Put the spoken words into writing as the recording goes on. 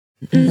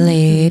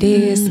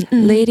Ladies,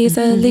 ladies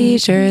of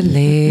leisure,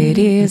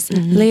 ladies,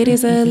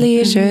 ladies of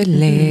leisure,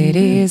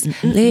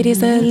 ladies,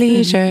 ladies of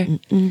leisure,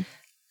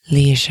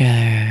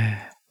 leisure.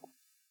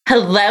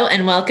 Hello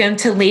and welcome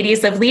to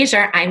Ladies of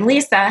Leisure. I'm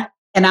Lisa.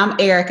 And I'm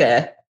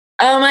Erica.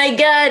 Oh my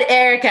God,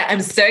 Erica.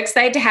 I'm so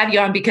excited to have you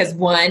on because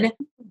one,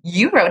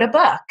 you wrote a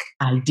book.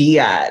 I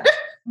did.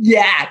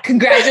 Yeah,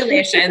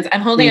 congratulations.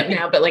 I'm holding up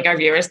now, but like our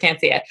viewers can't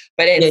see it.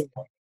 But it's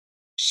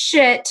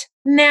shit,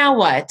 now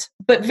what?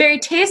 But very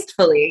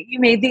tastefully, you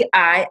made the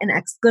I an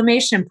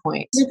exclamation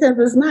point. Because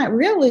it's not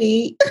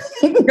really.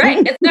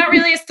 Right. It's not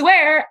really a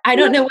swear. I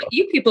don't know what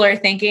you people are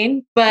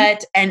thinking,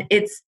 and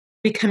it's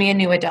becoming a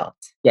new adult.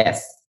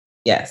 Yes.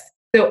 Yes.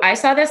 So I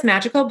saw this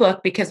magical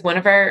book because one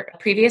of our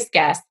previous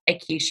guests,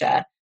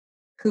 Akeisha,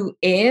 who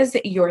is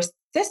your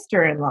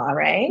sister-in-law,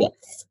 right?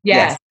 Yes. Yeah.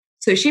 Yes.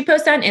 So she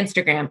posted on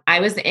Instagram. I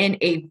was in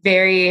a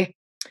very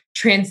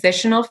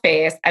transitional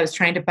phase. I was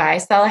trying to buy,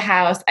 sell a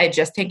house. I had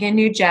just taken a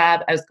new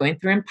job. I was going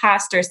through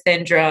imposter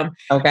syndrome.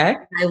 Okay.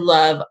 I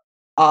love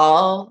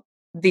all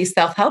these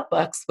self-help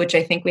books, which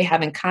I think we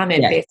have in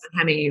common based on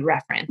how many you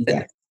reference.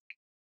 Yes.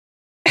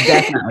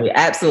 Definitely.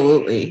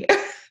 Absolutely.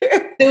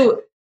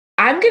 So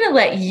I'm going to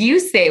let you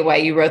say why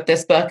you wrote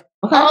this book.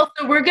 Okay.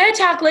 Also, we're going to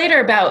talk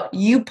later about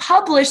you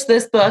published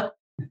this book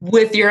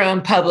with your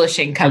own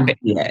publishing company.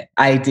 Yeah,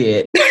 I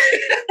did.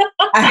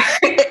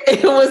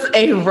 It was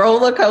a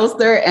roller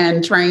coaster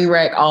and train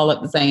wreck all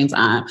at the same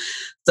time.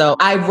 So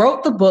I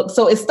wrote the book.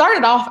 So it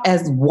started off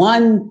as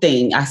one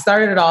thing. I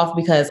started it off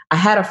because I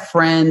had a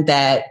friend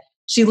that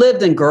she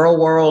lived in girl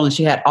world and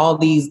she had all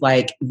these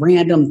like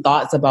random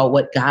thoughts about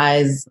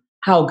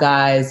how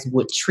guys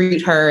would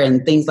treat her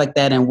and things like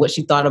that and what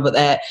she thought about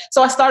that.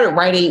 So I started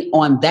writing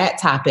on that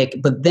topic.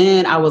 But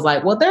then I was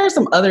like, well, there are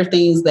some other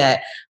things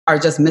that are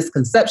just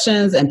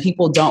misconceptions and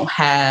people don't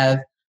have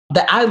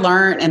that I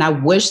learned. And I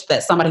wish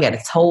that somebody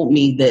had told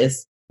me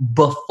this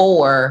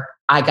before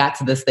I got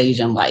to this stage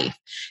in life.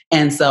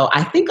 And so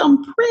I think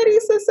I'm pretty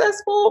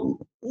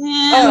successful.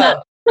 I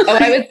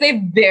would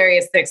say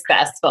very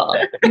successful.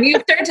 When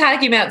you start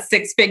talking about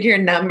six-figure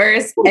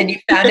numbers and you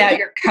found out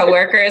your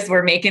coworkers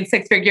were making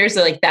six figures,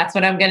 so like, that's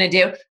what I'm going to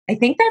do. I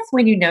think that's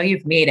when you know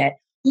you've made it.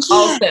 Yeah.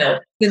 Also,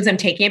 since I'm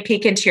taking a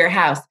peek into your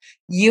house,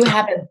 you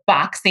have a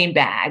boxing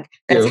bag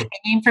that's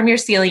hanging from your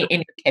ceiling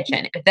in your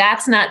kitchen. If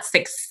that's not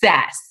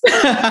success,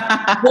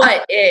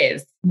 what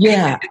is?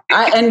 Yeah.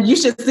 And you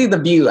should see the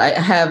view. I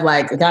have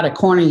got a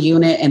corner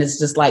unit and it's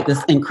just like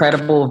this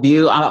incredible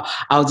view.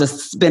 I'll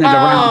just spin it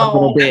around a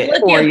little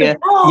bit for you.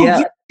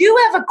 You do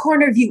have a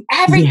corner view.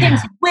 Everything's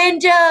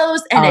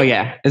windows. And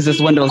it's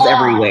just windows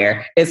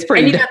everywhere. It's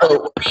pretty dope. Have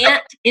a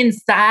plant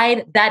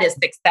inside. That is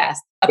success.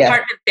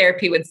 Apartment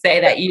therapy would say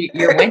that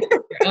you're winning,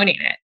 you're owning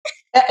it.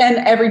 And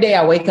every day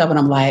I wake up and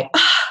I'm like,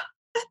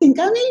 I think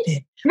I made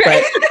it. You're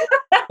like,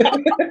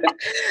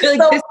 this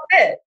is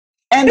it.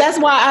 And that's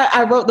why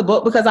I wrote the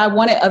book, because I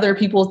wanted other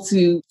people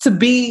to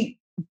be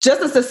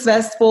just as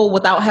successful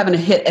without having to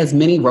hit as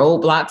many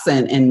roadblocks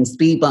and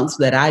speed bumps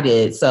that I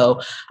did.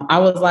 So I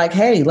was like,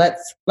 hey,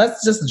 let's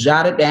just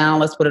jot it down.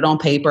 Let's put it on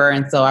paper.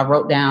 And so I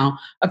wrote down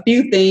a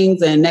few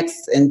things, and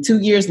 2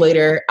 years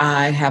later,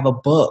 I have a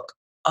book,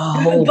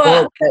 a whole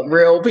book that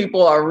real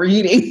people are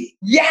reading.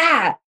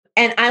 Yeah.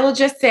 And I will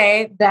just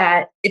say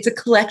that it's a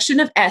collection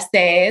of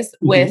essays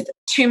with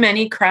too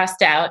many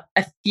crossed out,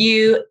 a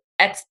few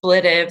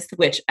expletives,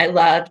 which I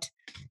loved,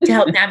 to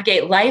help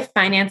navigate life,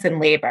 finance, and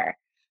labor.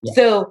 Yeah.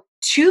 So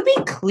to be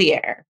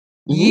clear,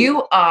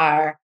 you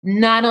are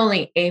not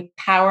only a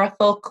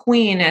powerful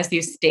queen, as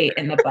you state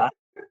in the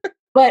book,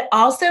 but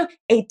also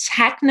a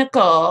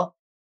technical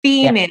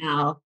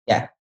female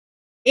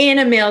in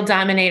a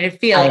male-dominated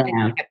field.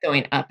 And kept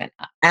going up and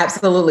up.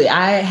 Absolutely.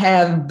 I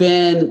have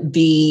been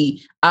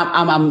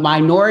I'm a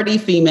minority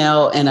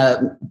female in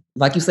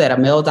like you said, a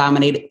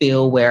male-dominated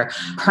field, where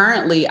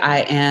currently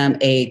I am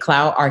a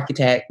cloud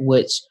architect,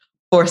 which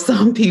for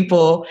some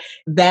people,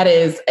 that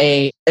is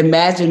a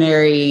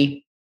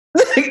imaginary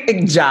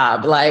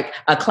job, like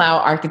a cloud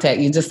architect.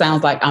 It just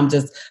sounds like I'm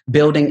just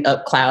building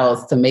up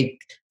clouds to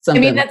make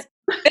something. I mean, that's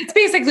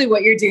basically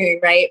what you're doing,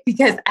 right?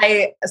 Because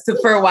so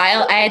for a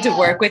while, I had to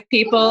work with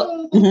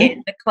people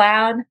in the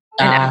cloud.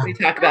 And as we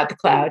talk about the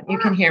cloud, you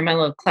can hear my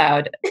little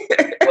cloud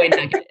boy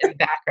nugget in the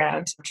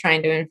background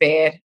trying to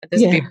invade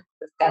this beautiful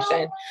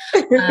discussion.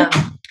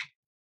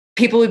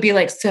 People would be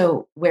like,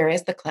 so where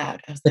is the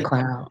cloud? I was the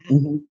cloud.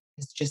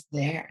 It's just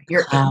there.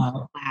 You're in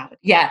the cloud.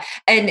 Yeah.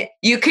 And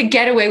you could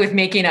get away with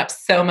making up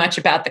so much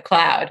about the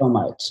cloud. So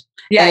much.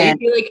 Yeah. You'd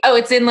be like, oh,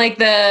 it's in like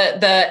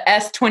the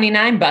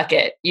S29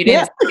 bucket. You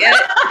didn't see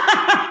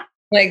it?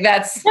 Like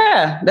that's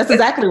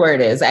exactly where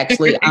it is.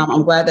 Actually,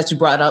 I'm glad that you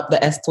brought up the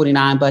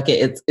S29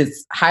 bucket.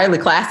 It's highly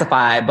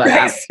classified, but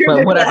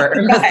whatever.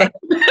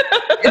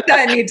 It's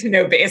a need to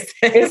know basis.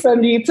 It's a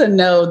need to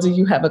know. Do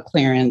you have a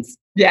clearance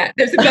Yeah,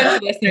 there's a bunch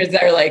of listeners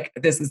that are like,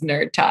 this is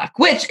nerd talk,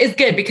 which is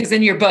good because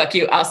in your book,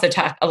 you also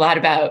talk a lot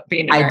about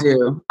being a nerd. I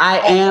do. I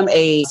am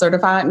a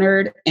certified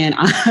nerd, and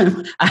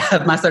I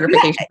have my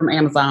certification from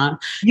Amazon.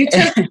 You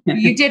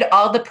did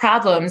all the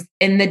problems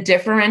in the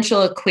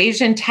differential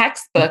equation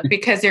textbook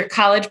because your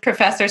college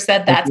professor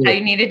said that's how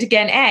you needed to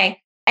get an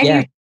A.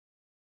 And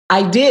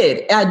I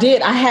did.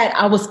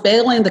 I was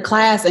failing the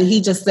class, and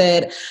he just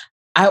said,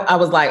 I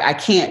was like, I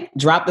can't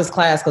drop this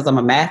class because I'm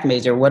a math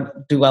major.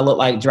 What do I look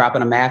like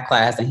dropping a math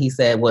class? And he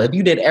said, well, if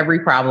you did every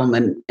problem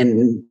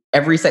in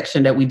every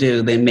section that we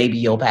do, then maybe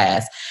you'll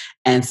pass.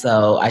 And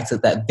so I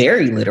took that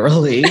very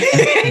literally,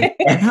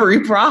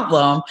 every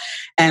problem.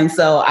 And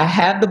so I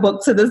have the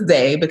book to this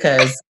day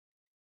because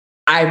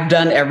I've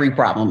done every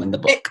problem in the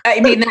book. I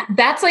mean,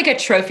 that's like a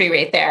trophy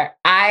right there.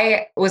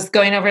 I was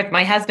going over with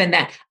my husband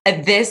that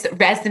this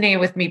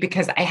resonated with me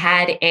because I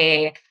had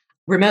a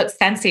remote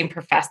sensing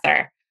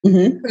professor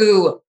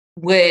who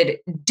would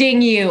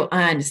ding you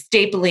on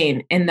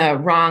stapling in the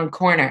wrong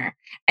corner.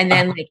 And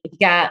then like you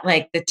got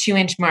like the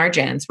 2-inch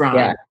margins wrong.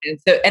 Yeah.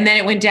 And then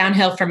it went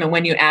downhill from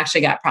when you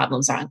actually got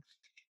problems wrong.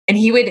 And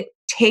he would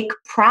take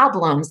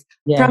problems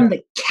from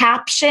the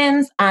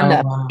captions on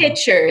the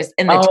pictures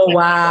and the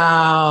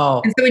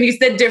wow. And so when you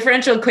said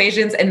differential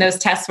equations and those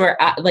tests were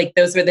like,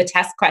 those were the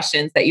test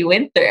questions that you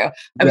went through.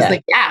 I was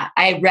like,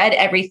 I read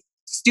every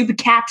stupid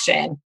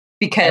caption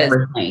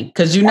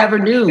because you never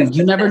knew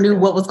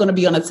what was going to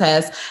be on a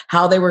test,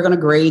 how they were going to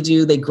grade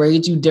you. They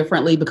grade you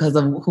differently because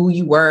of who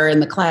you were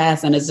in the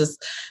class. And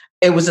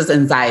it was just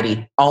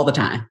anxiety all the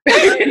time.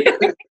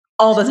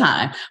 All the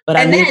time. But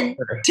then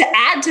to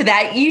add to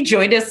that, you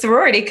joined a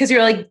sorority because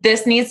you're like,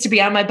 this needs to be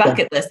on my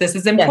bucket list. This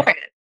is important.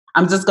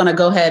 I'm just going to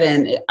go ahead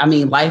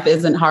and, life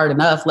isn't hard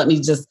enough. Let me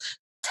just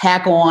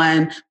tack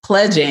on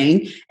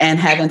pledging and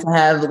having to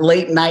have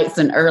late nights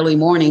and early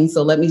mornings.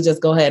 So let me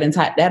just go ahead and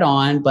tack that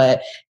on.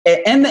 But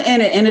in the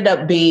end, it ended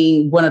up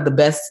being one of the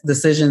best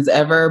decisions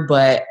ever.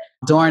 But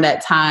during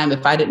that time,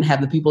 if I didn't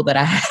have the people that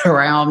I had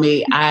around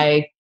me,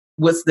 I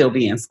would still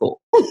be in school.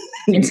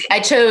 I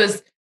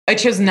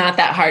chose not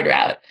that hard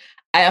route.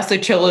 I also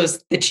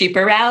chose the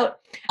cheaper route.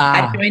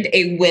 I joined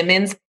a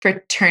women's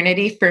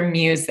fraternity for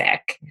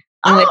music.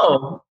 Okay.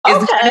 One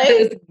of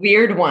those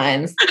weird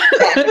ones.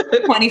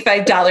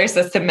 $25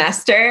 a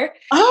semester.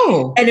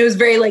 Oh. And it was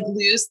very like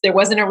loose. There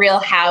wasn't a real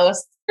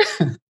house.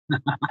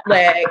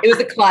 Like it was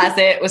a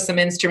closet with some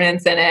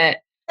instruments in it.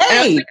 Hey. And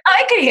I was like,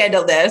 I can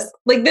handle this.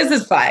 Like, this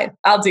is fine.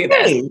 I'll do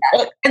this. Hey.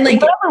 And like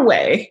whatever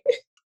way.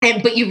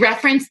 But you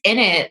reference in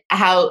it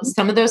how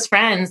some of those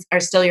friends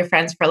are still your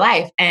friends for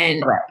life.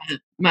 And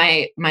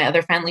my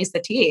other friend, Lisa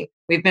T,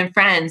 we've been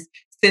friends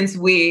since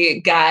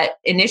we got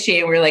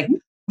initiated. We're like,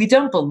 we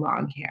don't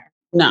belong here.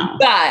 No.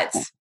 But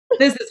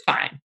this is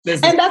fine.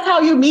 And that's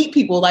how you meet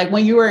people. Like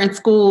when you were in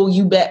school,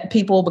 you met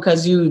people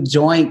because you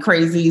joined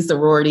crazy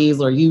sororities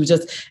or you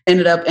just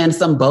ended up in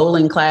some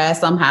bowling class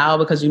somehow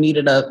because you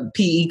needed a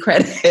PE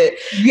credit.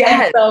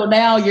 Yeah. And so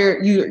now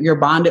you're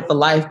bonded for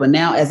life. But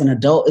now as an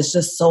adult, it's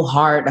just so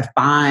hard to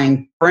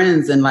find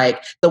friends. And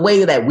like the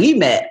way that we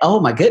met,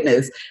 oh my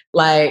goodness.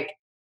 Like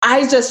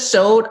I just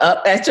showed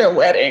up at your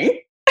wedding.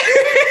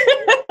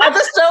 I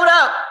just showed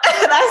up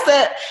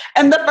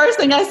and the first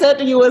thing I said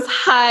to you was,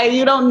 hi,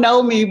 you don't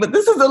know me, but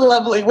this is a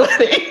lovely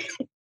wedding.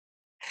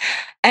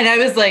 And I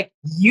was like,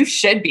 you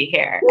should be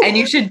here and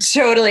you should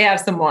totally have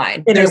some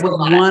wine. It was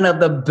one of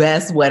the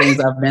best weddings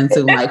I've been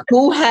to. Like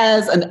who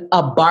has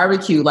a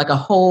barbecue, like a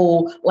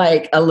whole,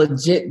 like a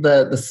legit,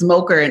 the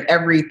smoker and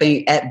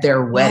everything at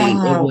their wedding.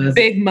 Wow. It was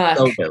Big Muck.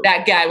 So good.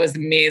 That guy was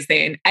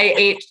amazing. I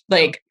ate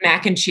like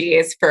mac and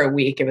cheese for a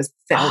week. It was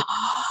so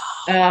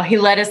he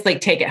let us like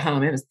take it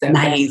home. It was so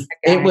nice.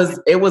 It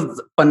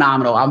was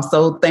phenomenal. I'm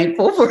so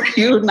thankful for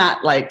you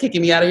not like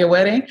kicking me out of your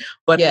wedding.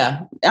 But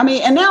yeah, I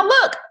mean, and now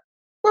look,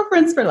 we're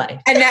friends for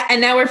life. And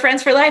now we're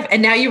friends for life.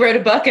 And now you wrote a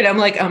book and I'm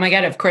like, oh my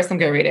God, of course I'm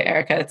going to read it,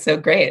 Erica. It's so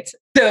great.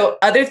 So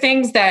other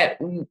things that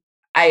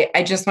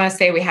I just want to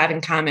say we have in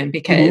common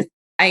because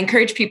I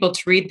encourage people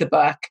to read the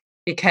book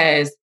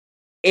because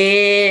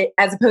it,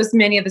 as opposed to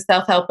many of the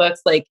self-help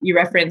books, like you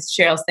referenced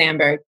Sheryl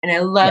Sandberg, and I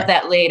love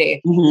that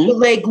lady. But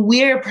like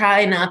we're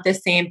probably not the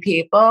same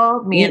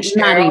people, me and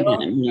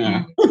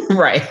Sheryl.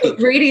 Right. But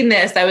reading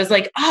this, I was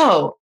like,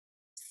 oh,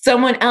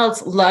 someone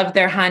else loved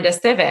their Honda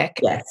Civic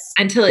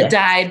until it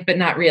died, but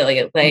not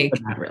really. Like they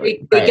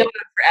go on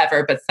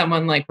forever, but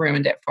someone like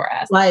ruined it for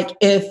us. Like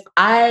if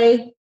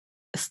I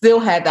still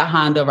had the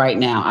Honda right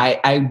now,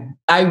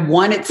 I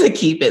wanted to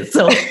keep it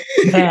so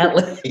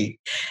badly.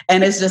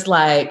 And it's just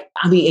like,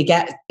 I mean,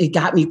 it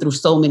got me through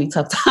so many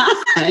tough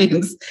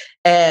times.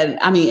 And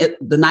I mean,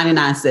 the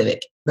 99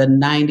 Civic, the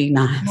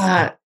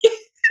 99.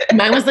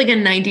 Mine was like a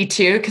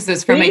 92 because it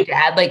was from my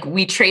dad. Like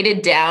we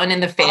traded down in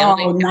the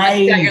family. Oh, nice. Once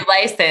you got your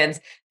license,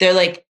 they're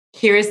like,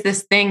 here's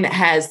this thing that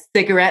has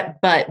cigarette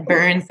butt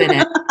burns in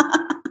it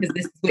because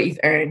this is what you've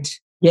earned.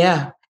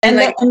 Yeah. And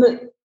like,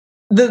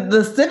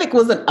 the Civic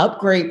was an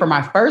upgrade for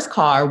my first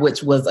car,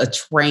 which was a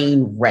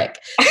train wreck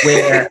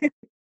where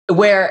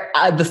where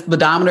the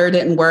speedometer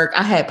didn't work.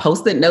 I had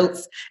Post-it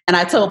notes, and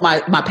I told my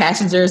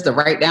passengers to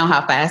write down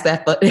how fast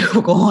they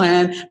were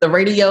going. The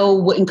radio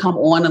wouldn't come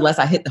on unless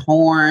I hit the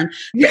horn.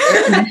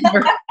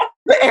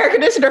 The air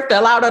conditioner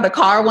fell out of the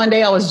car one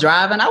day I was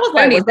driving. I was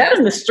like, was that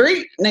in the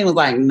street? And they was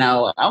like,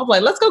 no. I was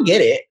like, let's go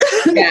get it.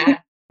 Yeah.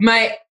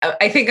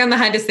 I think on the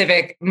Honda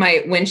Civic,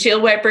 my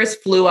windshield wipers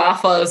flew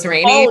off while it was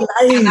raining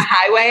on the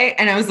highway.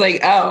 And I was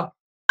like,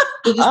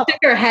 we'll just stick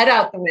our head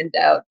out the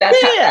window.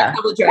 That's how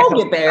we'll drive.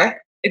 We'll get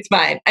there. It's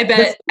fine. I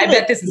bet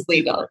this is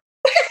legal.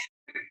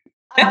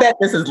 I bet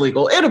this is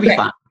legal. It'll be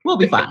fine. We'll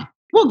be fine.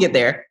 We'll get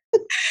there.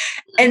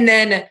 And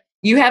then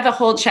you have a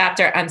whole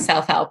chapter on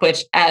self-help,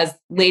 which as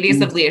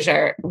ladies of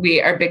leisure,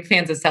 we are big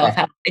fans of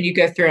self-help, and you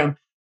go through them.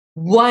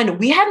 One,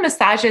 we had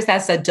massages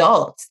as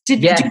adults. Do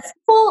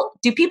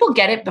people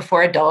get it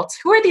before adults?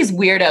 Who are these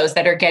weirdos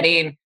that are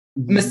getting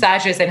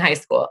massages in high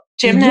school?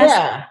 Gymnasts?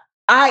 Yeah.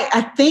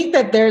 I think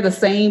that they're the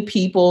same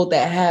people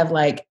that have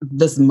like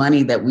this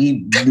money that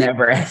we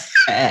never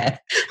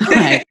had.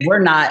 Like, we're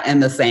not in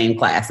the same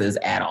classes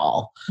at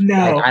all. No.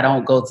 Like, I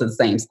don't go to the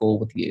same school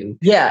with you.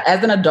 Yeah.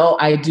 As an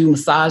adult, I do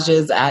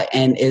massages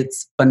and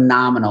it's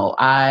phenomenal.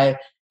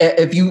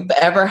 If you've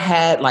ever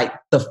had like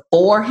the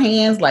 4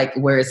 hands, like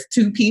where it's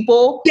 2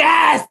 people.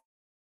 Yes.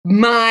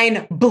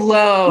 Mind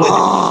blown.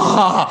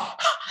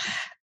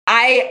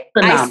 I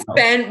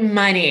spent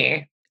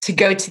money to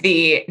go to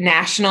the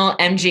National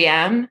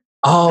MGM.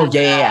 Oh,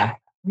 yeah.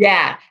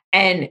 Yeah.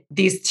 And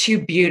these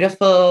 2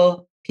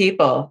 beautiful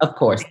people. Of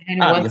course.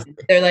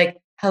 They're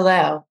like,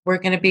 hello, we're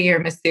going to be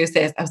your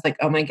masseuses. I was like,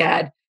 oh my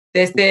God,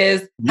 this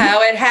is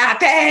how it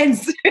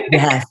happens.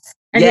 Yes.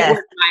 And it was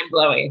mind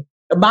blowing.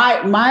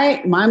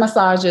 My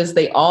massages,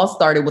 they all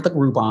started with a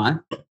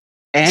Groupon.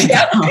 And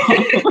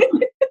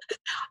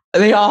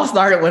they all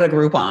started with a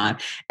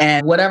Groupon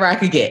and whatever I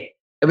could get.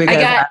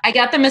 I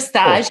got the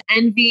massage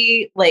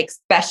envy like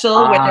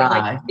special where they're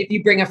like, if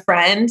you bring a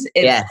friend,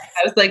 I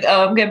was like,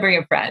 oh, I'm gonna bring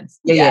a friend.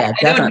 Yeah,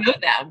 I don't know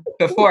them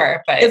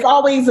before, but it's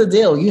always a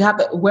deal. You have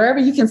to wherever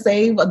you can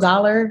save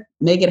 $1,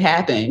 make it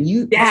happen.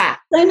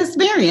 Same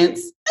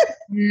experience.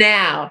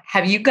 Now,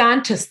 have you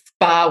gone to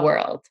Spa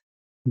World?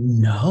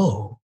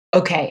 No.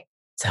 Okay.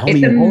 Tell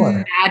me more. It's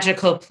a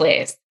magical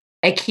place.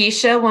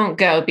 Akeisha won't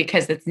go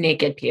because it's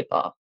naked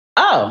people.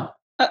 Oh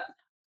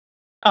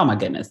my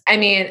goodness. I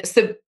mean,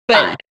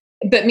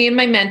 but me and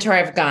my mentor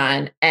have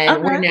gone,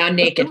 and we're now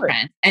naked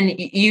friends. And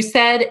you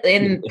said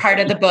in part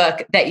of the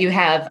book that you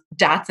have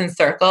dots and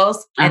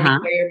circles and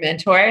they're your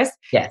mentors.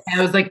 Yes. And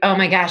I was like, oh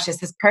my gosh,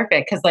 this is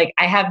perfect. Cause like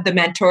I have the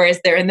mentors,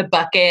 they're in the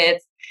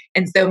buckets.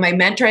 And so my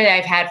mentor that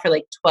I've had for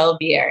like 12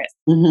 years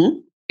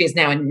is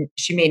now,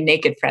 she made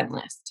Naked Friend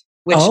list,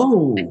 which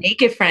a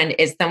naked friend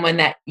is someone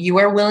that you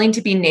are willing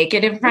to be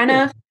naked in front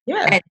of.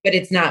 Yeah. But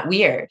it's not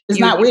weird. It's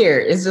not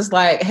weird. It's just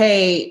like,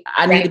 hey,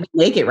 I need to be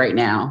naked right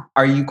now.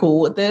 Are you cool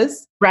with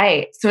this?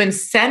 Right. So in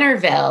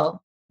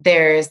Centerville,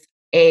 there's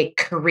a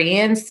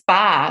Korean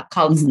spa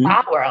called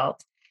Spa World.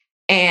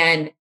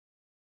 And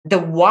the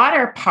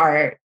water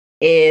part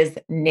is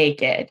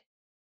naked.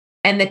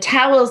 And the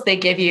towels they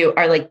give you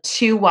are like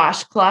 2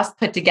 washcloths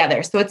put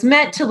together. So it's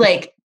meant to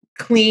like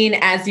clean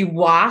as you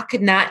walk,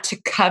 not to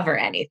cover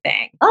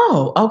anything.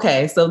 Oh,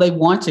 okay. So they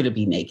want you to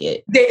be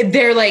naked.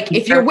 They're like,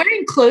 if you're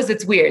wearing clothes,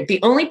 it's weird. The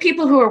only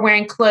people who are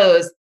wearing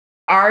clothes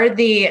are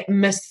the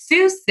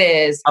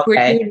masseuses who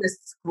are doing the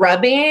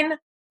scrubbing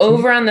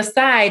over on the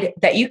side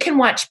that you can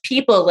watch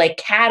people like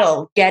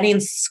cattle getting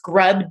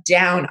scrubbed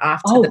down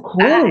off to the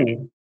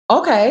side.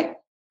 Okay.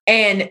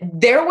 And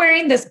they're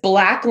wearing this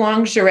black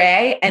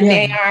lingerie and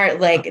they are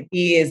like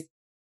these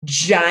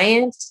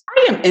giant.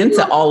 I am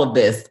into all of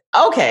this.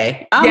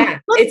 Okay.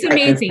 It's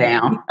amazing.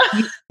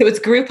 So it's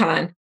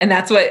Groupon. And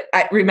that's what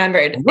I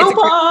remembered.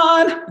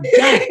 Groupon!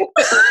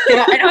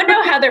 I don't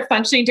know how they're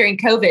functioning during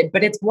COVID,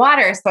 but it's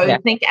water. So I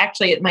think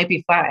actually it might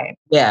be fine.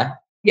 Yeah.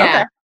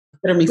 Yeah.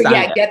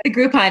 Okay. Get the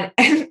Groupon.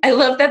 And I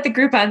love that the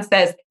Groupon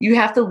says you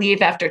have to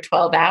leave after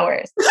 12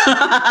 hours.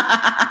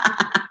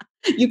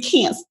 You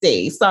can't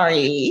stay.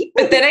 Sorry.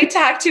 But then I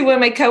talked to one of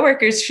my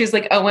coworkers. She's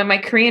like, oh, when my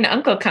Korean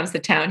uncle comes to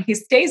town, he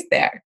stays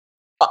there.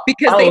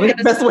 Because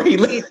that's where he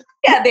lives.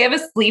 Yeah, they have a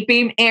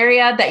sleeping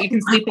area that you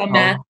can sleep on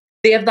that.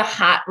 They have the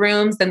hot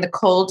rooms and the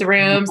cold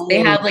rooms. They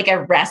have like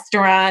a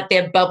restaurant. They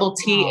have bubble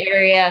tea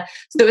area.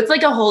 So it's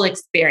like a whole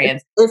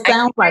experience. It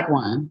sounds like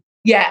one.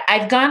 Yeah,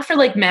 I've gone for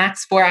like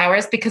max 4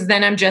 hours because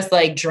then I'm just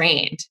like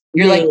drained.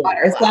 You're like,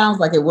 it sounds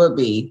like it would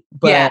be,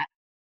 but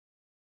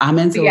I'm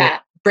into it.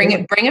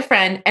 Bring a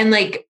friend. And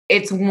like,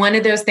 it's one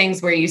of those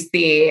things where you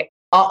see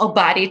all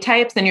body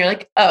types and you're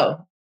like, oh,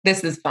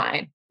 this is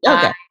fine.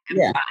 Okay.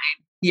 Fine.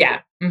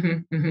 Yeah.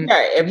 Mm-hmm, mm-hmm. All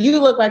right. If you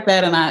look like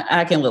that and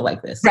I can look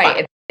like this.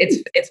 Right.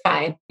 It's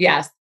fine.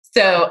 Yes.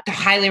 So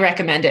highly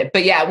recommend it.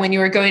 But yeah, when you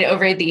were going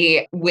over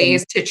the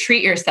ways to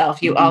treat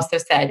yourself, you also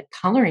said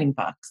coloring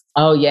books.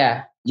 Oh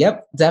yeah.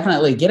 Yep.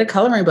 Definitely. Get a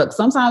coloring book.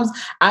 Sometimes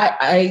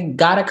I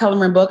got a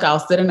coloring book. I'll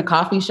sit in a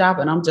coffee shop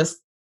and I'm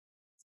just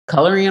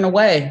coloring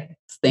away.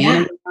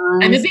 I'm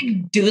a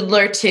big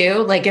doodler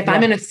too. Like if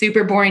I'm in a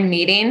super boring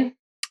meeting,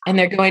 and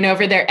they're going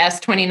over their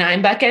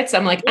S29 buckets.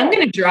 I'm like, I'm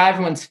going to draw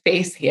everyone's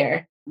face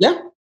here. Yeah.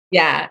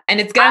 Yeah. And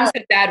it's gotten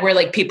so bad where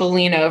like people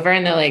lean over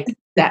and they're like,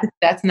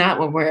 that's not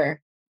what we're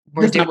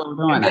doing. I'm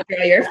going to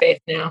draw your face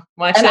now.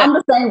 Watch and that. I'm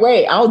the same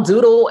way. I'll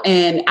doodle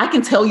and I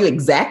can tell you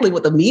exactly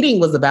what the meeting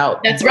was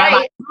about. That's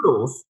right.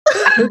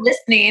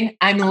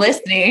 I'm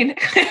listening.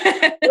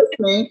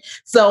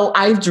 So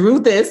I drew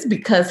this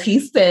because he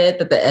said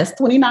that the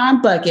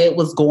S29 bucket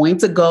was going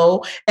to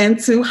go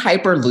into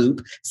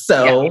Hyperloop.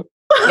 So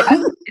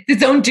it's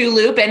its own do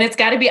loop, and it's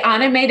got to be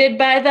animated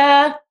by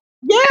the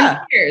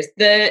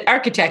the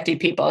architecty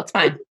people. It's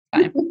fine.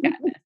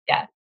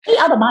 Yeah. Stay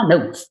out of my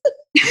notes.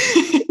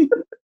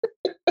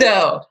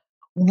 So,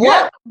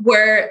 what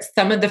were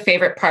some of the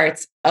favorite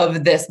parts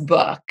of this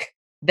book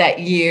that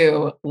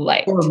you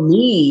liked? For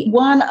me,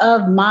 one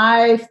of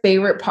my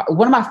favorite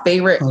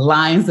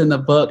lines in the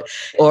book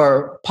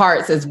or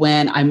parts is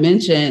when I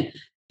mentioned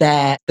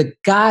that the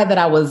guy that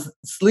I was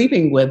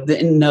sleeping with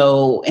didn't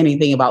know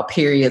anything about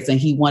periods, and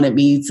he wanted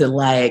me to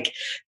like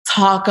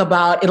talk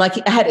about it. Like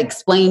I had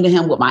explained to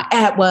him what my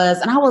ad was,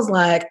 and I was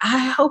like, I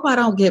hope I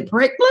don't get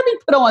pregnant. Let me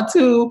put on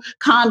 2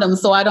 condoms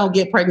so I don't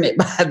get pregnant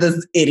by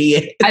this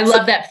idiot. I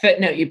love that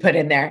footnote you put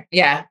in there.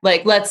 Yeah,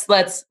 like let's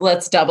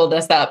double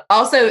this up.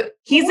 Also,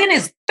 he's in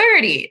his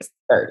 30s.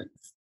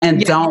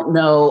 And don't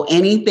know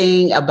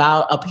anything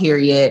about a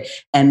period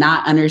and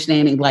not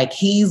understanding. Like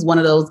he's one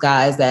of those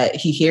guys that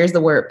he hears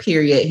the word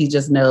period. He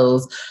just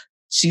knows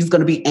she's going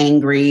to be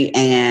angry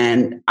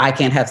and I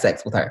can't have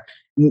sex with her.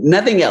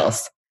 Nothing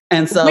else.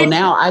 And so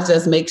now I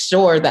just make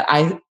sure that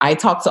I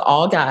talk to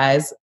all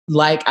guys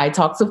like I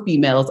talk to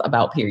females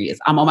about periods.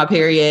 I'm on my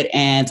period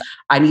and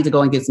I need to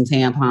go and get some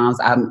tampons.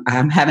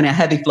 I'm having a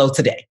heavy flow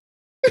today.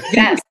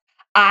 Yes.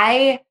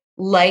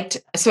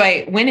 So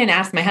I went and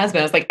asked my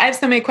husband, I was like, I have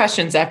so many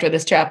questions after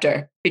this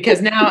chapter,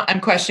 because now I'm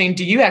questioning,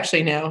 do you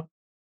actually know?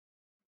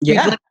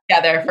 Yeah. We've lived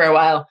together for a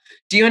while.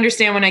 Do you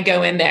understand when I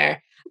go in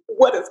there?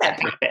 What is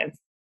happening?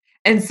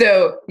 And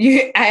so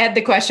I had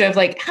the question of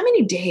like, how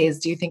many days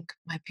do you think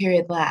my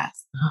period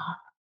lasts?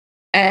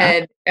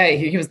 And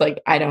he was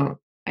like, I don't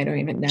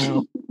even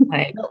know.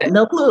 Like,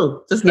 no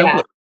clue. Just no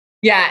clue.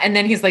 Yeah. And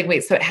then he's like,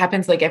 wait, so it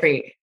happens like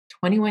every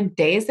 21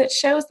 days it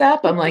shows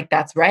up? I'm like,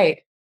 that's right.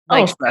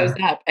 Like shows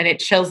up and it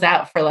chills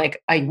out for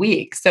like a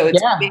week. So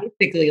it's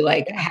basically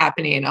like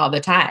happening all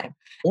the time.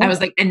 Yeah. I was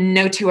like, and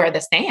no 2 are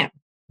the same.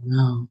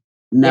 No.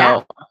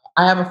 Yeah.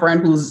 I have a friend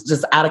who's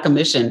just out of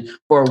commission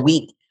for a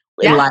week.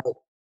 Yeah. Like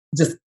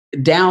just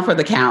down for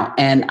the count.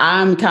 And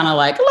I'm kind of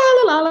like, la,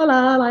 la, la, la,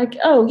 la, like,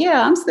 oh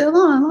yeah, I'm still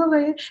on.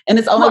 Okay. And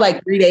it's only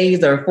like 3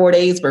 days or 4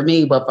 days for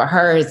me, but for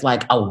her, it's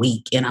like a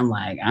week. And I'm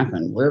like, I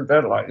can live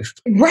that life.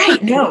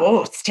 Right.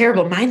 No, it's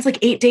terrible. Mine's like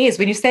 8 days.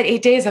 When you said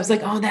 8 days, I was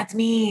like, oh, that's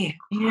me.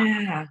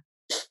 Yeah.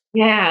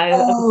 Yeah.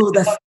 Oh,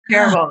 that's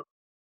terrible.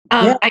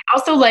 I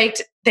also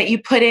liked that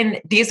you put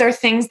in, these are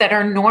things that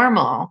are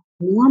normal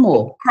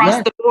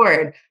across the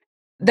board.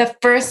 The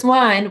first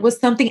one was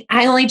something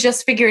I only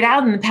just figured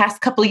out in the past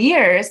couple of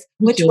years,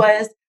 which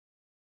was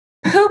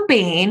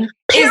pooping.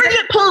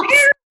 Period poops.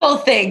 Terrible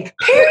thing.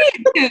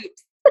 Period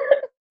poops.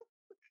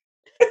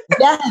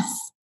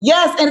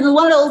 Yes. And it's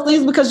one of those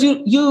things because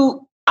you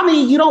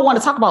don't want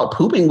to talk about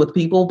pooping with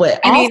people, but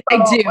I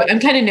do. I'm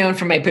kind of known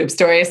for my poop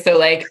stories. So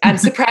like, I'm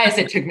surprised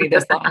it took me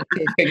this long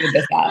to figure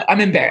this out. I'm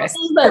embarrassed.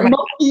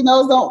 Most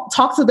females don't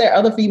talk to their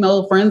other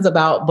female friends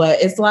about,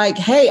 but it's like,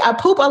 hey, I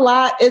poop a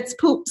lot. It's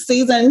poop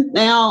season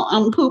now.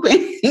 I'm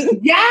pooping.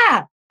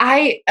 Yeah.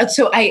 I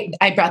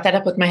brought that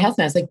up with my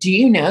husband. I was like, do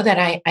you know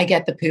that I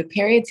get the poop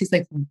periods? He's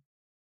like,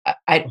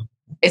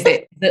 is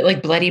it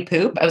like bloody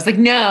poop? I was like,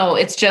 no,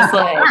 it's just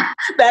like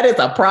that is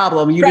a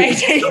problem.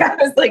 Right. I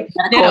was like,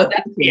 no,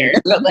 that's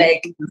weird. But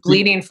like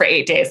bleeding for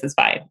 8 days is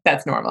fine.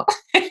 That's normal.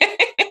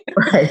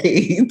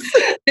 Right.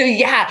 So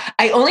yeah,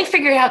 I only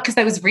figured it out because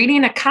I was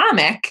reading a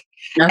comic.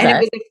 Okay. And it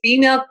was a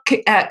female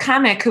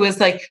comic who was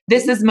like,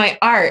 this is my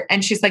art.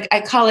 And she's like,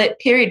 I call it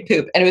period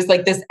poop. And it was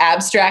like this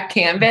abstract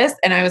canvas.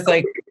 And I was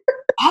like,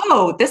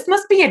 oh, this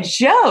must be a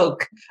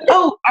joke.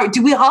 Oh,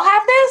 do we all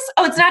have this?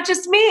 Oh, it's not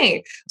just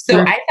me. So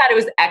I thought it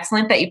was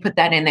excellent that you put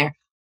that in there.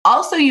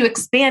 Also, you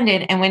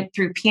expanded and went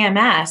through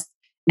PMS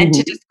and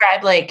to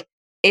describe like,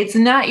 it's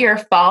not your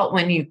fault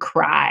when you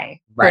cry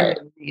for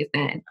no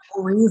reason.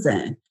 No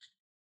reason.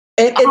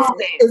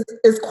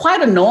 It's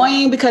quite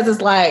annoying because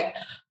it's like,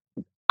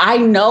 I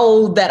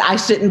know that I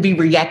shouldn't be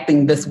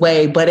reacting this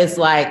way, but it's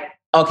like,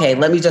 okay,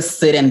 let me just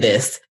sit in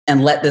this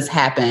and let this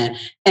happen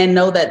and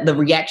know that the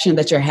reaction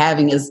that you're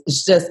having is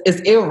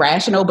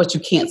irrational, but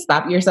you can't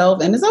stop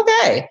yourself. And it's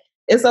okay.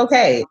 It's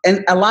okay.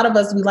 And a lot of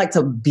us, we like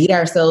to beat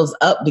ourselves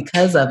up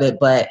because of it,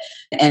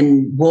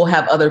 and we'll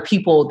have other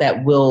people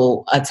that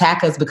will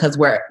attack us because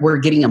we're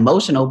getting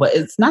emotional, but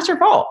it's not your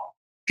fault.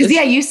 Because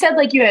you said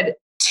like you had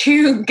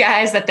 2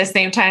 guys at the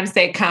same time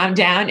say, calm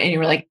down. And you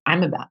were like,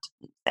 I'm about to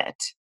lose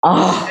it.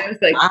 Oh, I was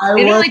like,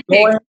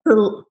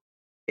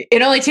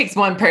 it only takes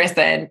one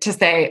person to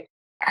say,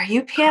 are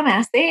you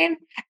PMSing?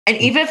 And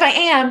even if I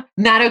am,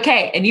 not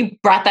okay. And you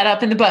brought that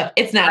up in the book.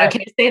 It's not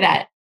okay to say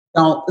that.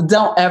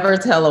 Don't ever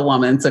tell a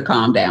woman to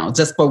calm down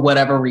just for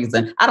whatever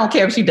reason. I don't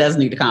care if she does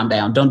need to calm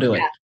down. Don't do it.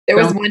 Yeah. There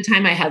was Don't. one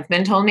time my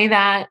husband told me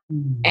that,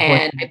 What-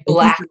 and I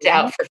blacked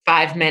out for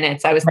 5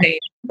 minutes. I was saying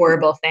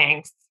horrible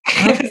things.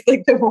 It was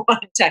like the one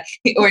time,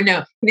 or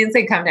no, he didn't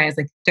say calm down. He's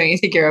like, don't you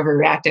think you're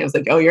overreacting? I was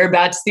like, oh, you're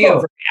about to see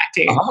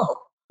overreacting. Oh.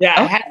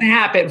 Yeah, it hasn't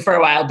happened for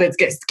a while, but it's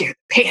going to scare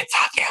the pants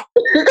off you.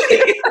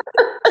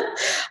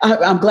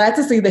 I'm glad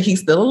to see that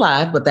he's still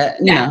alive, but that,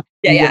 you know.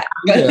 Yeah.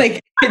 But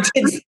like,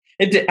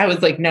 I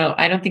was like, no,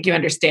 I don't think you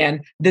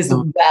understand this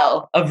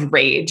well of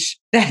rage.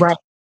 Right.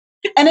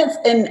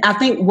 And I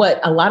think what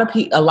a lot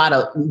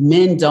of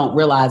men don't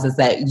realize is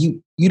that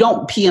you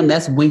don't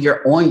PMS when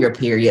you're on your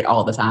period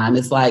all the time.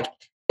 It's like,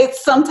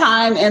 it's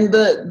sometime in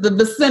the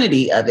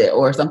vicinity of it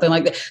or something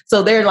like that.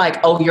 So they're like,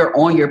 oh, you're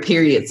on your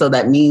period, so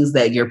that means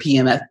that you're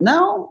PMS.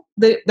 No,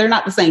 they're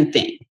not the same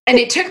thing. And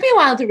it took me a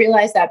while to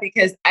realize that,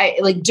 because I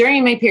like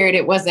during my period,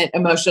 it wasn't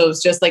emotional. It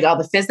was just like all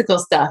the physical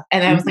stuff.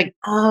 And I was like,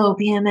 oh,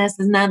 PMS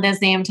is not the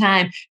same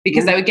time,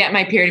 because I would get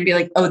my period and be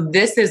like, oh,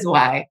 this is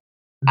why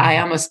I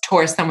almost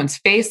tore someone's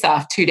face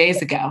off 2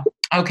 days ago.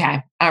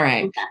 Okay. All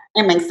right. Okay.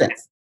 It makes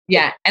sense.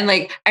 Yeah. And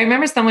like, I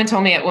remember someone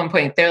told me at one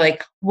point, they're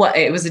like, what?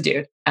 It was a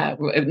dude.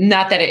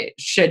 Not that it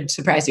should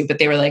surprise you, but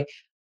they were like,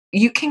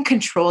 you can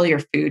control your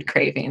food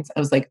cravings. I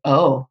was like,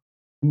 oh,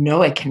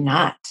 no, I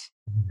cannot.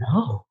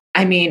 No.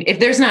 I mean, if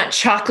there's not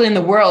chocolate in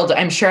the world,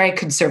 I'm sure I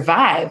could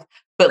survive.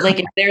 But like,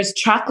 if there's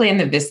chocolate in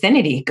the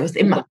vicinity, it goes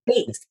in my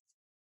face.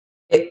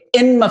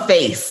 In my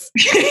face.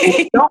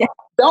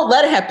 Don't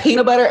let it have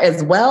peanut butter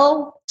as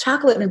well.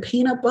 Chocolate and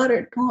peanut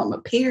butter. Go on my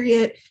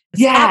period.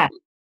 Yeah.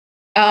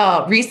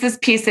 Oh, Reese's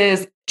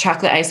Pieces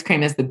chocolate ice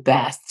cream is the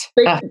best.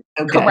 Oh,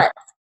 so good. Correct.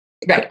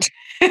 Right.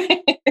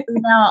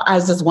 Now I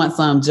just want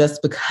some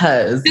just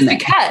because. Just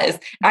because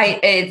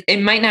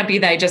it might not be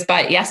that I just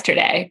bought it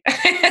yesterday.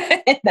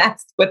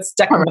 That's what's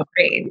stuck in my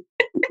brain.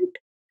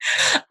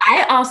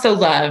 I also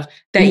love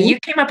that you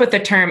came up with a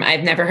term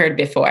I've never heard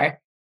before.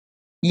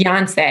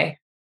 Beyonce.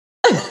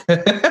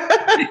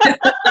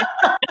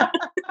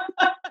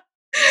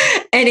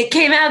 And it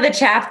came out of the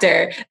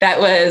chapter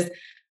that was,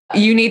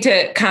 you need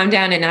to calm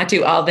down and not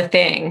do all the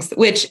things,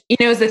 which, you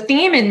know, is a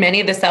theme in many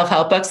of the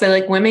self-help books. That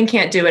like women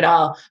can't do it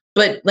all,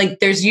 but like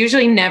there's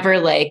usually never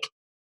like,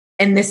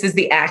 and this is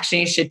the action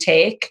you should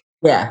take.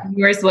 Yeah.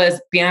 Yours was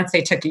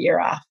Beyonce took a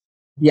year off.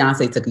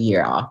 Beyonce took a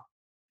year off.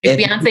 If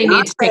Beyonce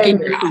needs to take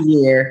a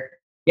year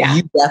off,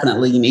 you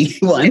definitely need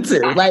one too.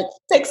 Like,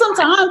 take some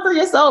time for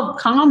yourself.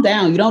 Calm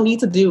down. You don't need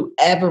to do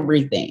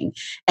everything.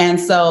 And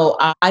so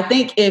I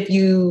think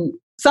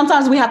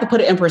sometimes we have to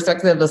put it in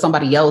perspective of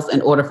somebody else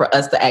in order for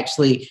us to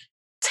actually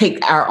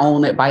take our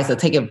own advice or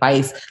take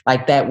advice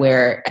like that,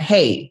 where,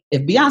 hey,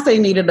 if Beyonce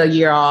needed a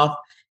year off,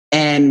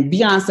 and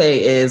Beyonce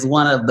is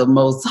one of the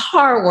most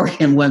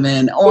hardworking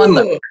women on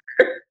the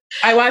earth.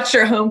 I watched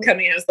her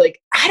homecoming. I was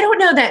like, I don't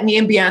know that me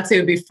and Beyonce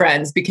would be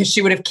friends, because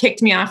she would have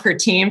kicked me off her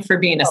team for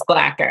being a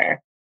slacker.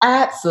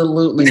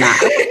 Absolutely not.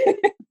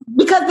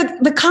 Because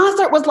the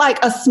concert was like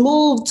a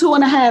smooth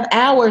 2.5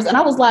 hours. And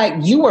I was like,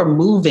 you were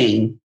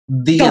moving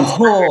the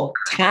whole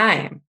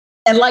time.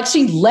 And like,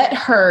 she let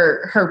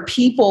her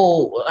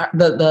people,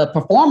 the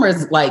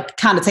performers, like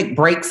kind of take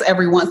breaks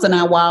every once in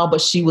a while, but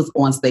she was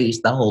on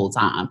stage the whole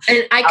time.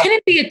 And I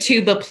couldn't be a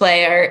tuba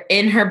player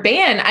in her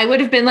band. I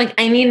would have been like,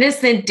 I need to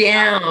sit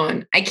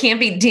down. I can't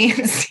be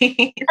dancing.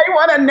 I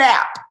want a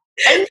nap.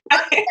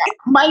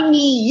 My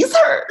knees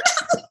hurt.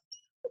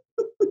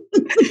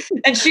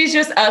 And she's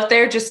just out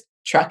there just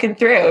trucking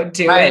through,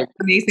 doing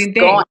amazing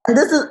things. And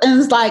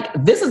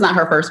this is not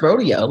her first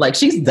rodeo. Like,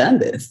 she's done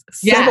this.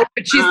 Yeah,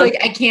 but she's like,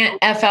 I can't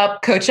F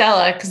up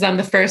Coachella because I'm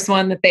the first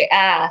one that they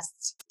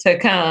asked to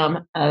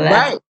come.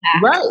 Right.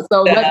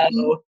 So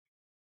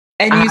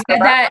and you said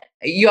that,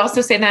 you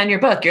also say that in your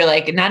book. You're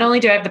like, not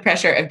only do I have the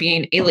pressure of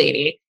being a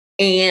lady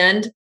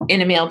and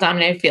in a male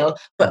dominated field,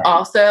 but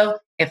also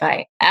if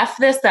I F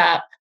this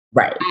up,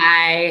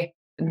 I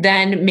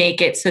then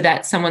make it so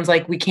that someone's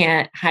like, we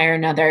can't hire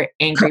another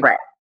angry.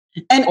 Correct.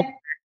 And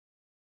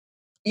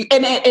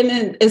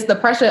it's the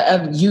pressure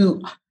of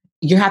you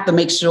have to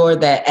make sure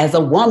that as a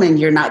woman,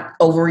 you're not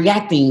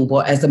overreacting.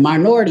 Well, as a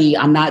minority,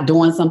 I'm not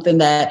doing something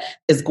that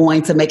is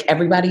going to make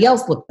everybody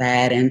else look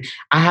bad. And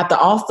I have to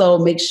also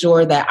make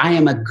sure that I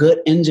am a good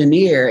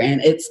engineer.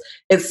 And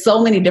it's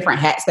so many different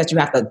hats that you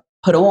have to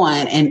put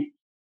on.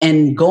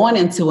 And going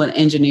into an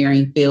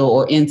engineering field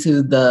or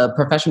into the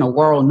professional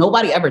world,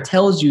 nobody ever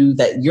tells you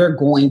that you're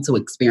going to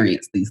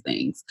experience these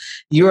things.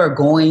 You are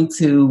going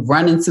to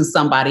run into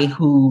somebody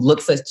who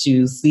looks at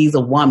you, sees a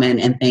woman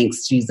and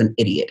thinks she's an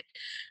idiot,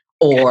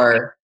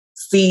 or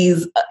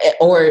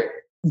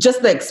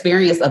just the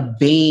experience of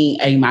being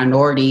a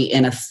minority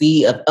in a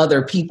sea of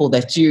other people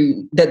that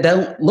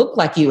don't look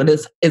like you.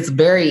 It's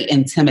very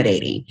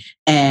intimidating,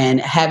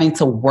 and having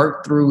to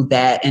work through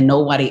that, and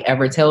nobody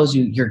ever tells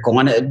you you're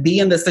going to be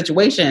in this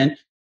situation.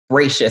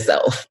 Brace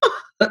yourself.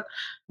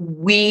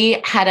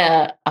 We had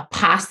a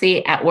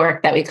posse at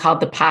work that we called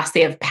the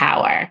Posse of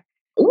Power.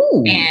 Ooh.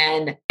 Ooh.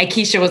 And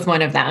Akeisha was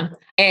one of them.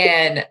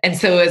 And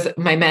so was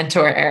my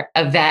mentor,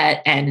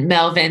 Yvette and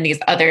Melvin, these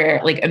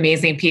other like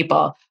amazing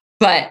people.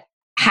 But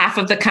half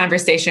of the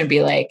conversation would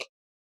be like,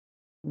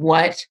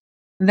 what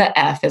the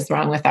F is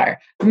wrong with our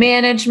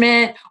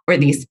management or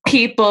these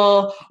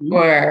people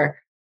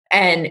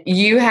and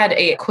you had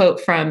a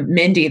quote from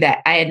Mindy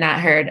that I had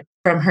not heard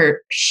from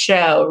her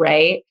show,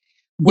 right?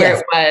 Where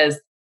it was,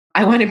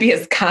 I want to be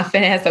as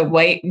confident as a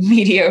white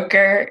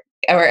mediocre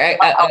or a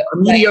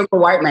mediocre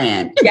white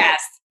man.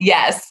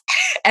 Yes.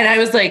 And I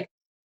was like,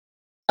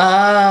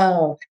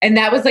 oh, and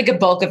that was like a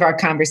bulk of our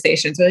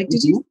conversations. We're like,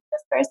 did you see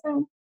this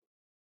person?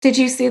 Did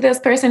you see this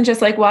person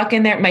just like walk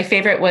in there? My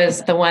favorite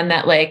was the one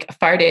that like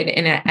farted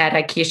at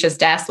Akeisha's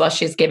desk while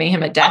she's giving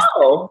him a desk.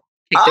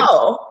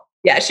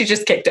 Yeah, she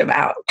just kicked him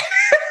out.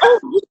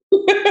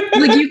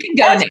 Like, you can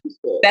go next.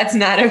 That's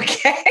not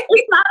okay.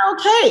 It's not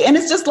okay. And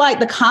it's just like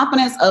the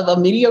confidence of a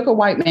mediocre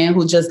white man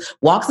who just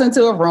walks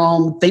into a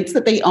room, thinks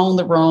that they own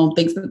the room,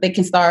 thinks that they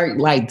can start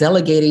like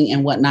delegating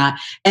and whatnot.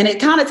 And it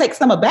kind of takes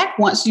them aback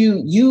once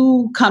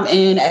you come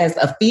in as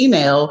a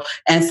female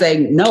and say,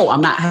 no,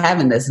 I'm not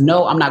having this.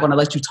 No, I'm not going to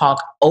let you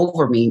talk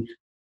over me.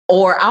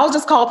 Or I'll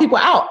just call people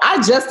out.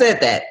 I just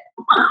said that.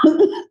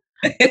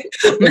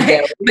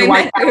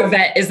 my mentor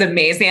Yvette is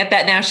amazing at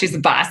that now. She's a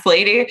boss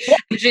lady.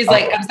 She's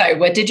like, I'm sorry,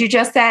 what did you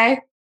just say?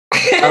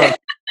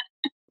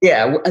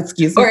 Yeah,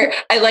 excuse me. Or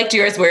I liked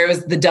yours where it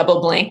was the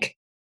double blink.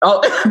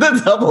 Oh,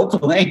 the double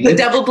blink. The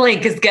double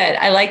blink is good.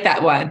 I like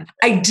that one.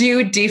 I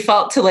do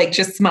default to like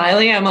just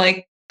smiling. I'm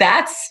like,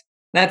 that's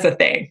a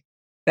thing.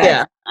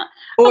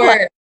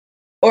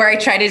 Or I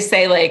try to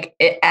say like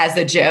it as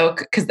a joke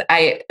because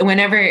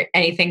whenever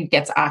anything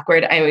gets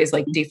awkward, I always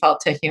like default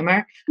to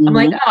humor. I'm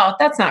like, oh,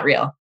 that's not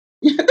real.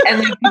 And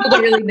like people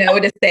don't really know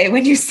what to say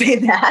when you say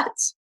that.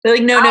 They're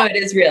like, no, it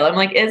is real. I'm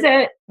like, is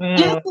it?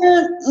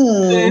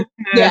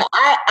 Yeah,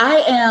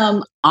 I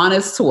am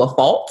honest to a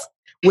fault,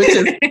 which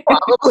is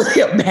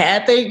probably a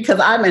bad thing because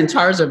I'm in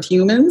charge of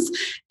humans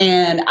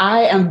and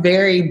I am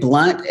very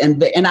blunt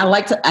and I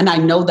like to, and I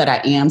know that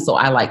I am, so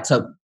I like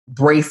to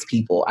brace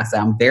people. I say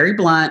I'm very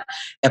blunt.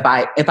 If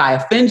I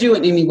offend you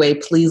in any way,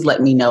 please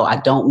let me know. I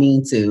don't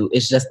mean to.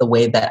 It's just the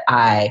way that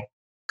I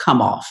come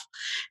off.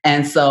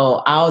 And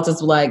so I'll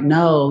just be like,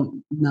 no,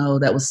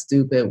 that was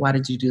stupid. Why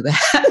did you do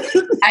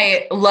that?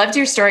 I loved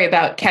your story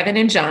about Kevin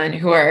and John,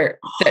 who are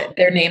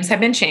their names have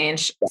been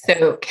changed.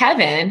 So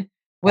Kevin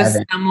was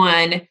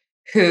someone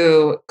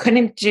who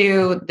couldn't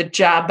do the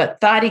job but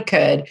thought he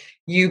could.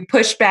 You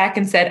pushed back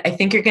and said, I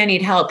think you're going to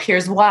need help.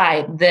 Here's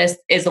why. This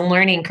is a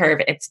learning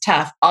curve. It's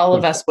tough. All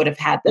of us would have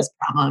had this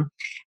problem.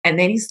 And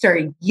then he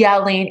started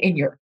yelling in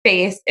your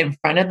face in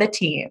front of the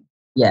team.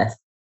 Yes.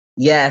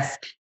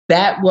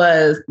 That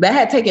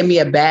had taken me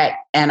aback.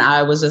 And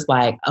I was just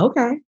like,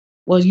 okay,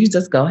 well, you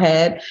just go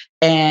ahead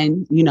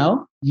and, you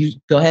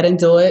go ahead and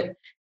do it.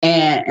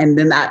 And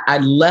then I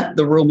left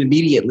the room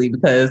immediately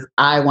because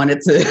I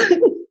wanted to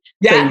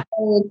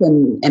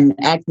and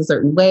act a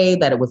certain way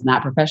that it was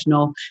not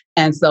professional.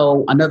 And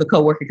so another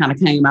coworker kind of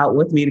came out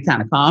with me to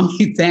kind of calm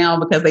me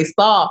down because they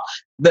saw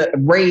the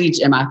rage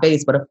in my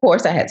face. But of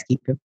course I had to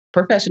keep it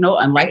professional,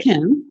 unlike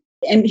him.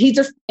 And he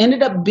just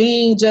ended up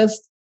being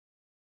just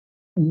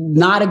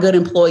not a good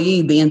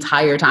employee the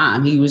entire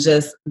time. He was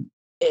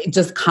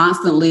just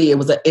constantly, it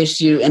was an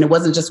issue. And it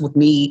wasn't just with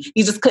me.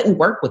 He just couldn't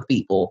work with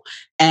people.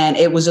 And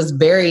it was just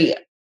very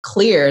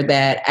clear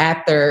that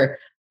after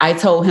I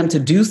told him to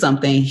do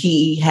something,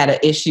 he had an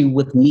issue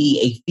with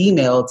me, a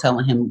female,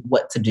 telling him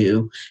what to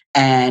do.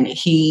 And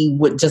he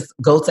would just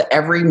go to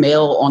every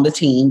male on the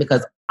team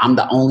because I'm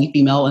the only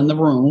female in the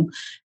room.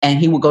 And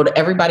he would go to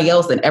everybody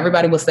else and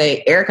everybody would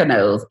say, Erica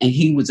knows. And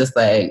he would just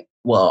say,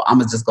 well, I'm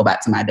going to just go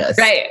back to my desk.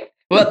 Right.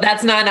 Well,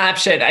 that's not an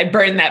option. I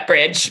burned that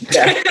bridge.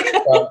 Yeah.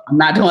 So I'm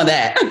not doing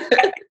that.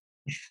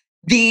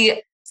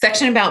 The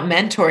section about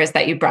mentors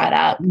that you brought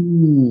up,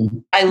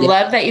 I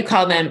love that you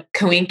call them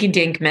coinky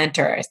dink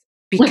mentors.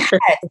 Because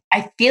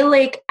I feel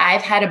like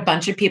I've had a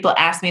bunch of people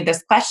ask me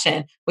this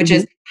question, which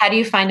is, how do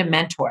you find a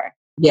mentor?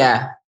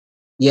 Yeah.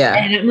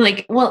 And I'm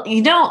like, well,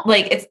 you don't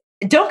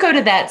don't go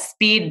to that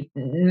speed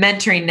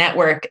mentoring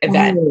network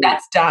event.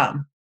 That's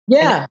dumb.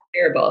 Yeah.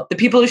 Terrible. The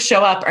people who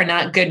show up are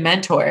not good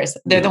mentors.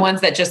 They're the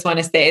ones that just want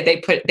to say they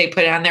put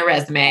it on their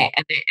resume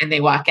and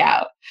they walk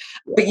out.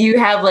 But you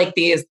have like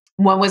these,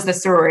 one was the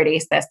sorority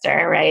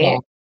sister, right? Yeah.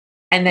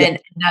 And then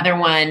another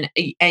one,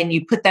 and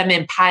you put them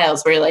in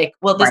piles where you're like,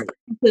 well, this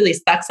completely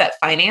sucks at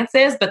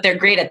finances, but they're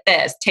great at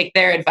this. Take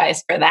their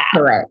advice for that.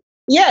 Correct.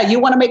 Yeah, you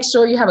want to make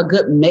sure you have a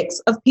good mix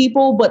of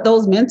people, but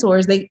those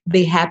mentors,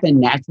 they happen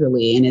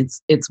naturally. And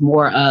it's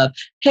more of,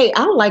 hey,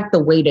 I like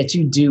the way that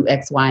you do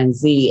X, Y, and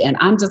Z. And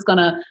I'm just going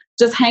to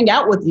just hang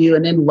out with you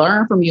and then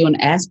learn from you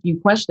and ask you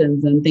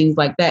questions and things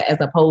like that, as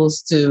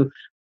opposed to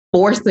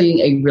forcing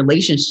a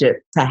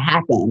relationship to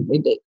happen.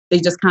 They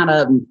just kind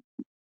of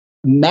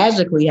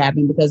magically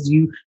happen because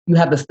you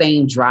have the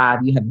same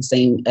drive, you have the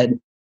same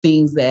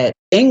things that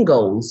end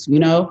goals,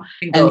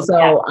 And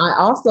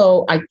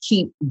so I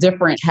keep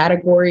different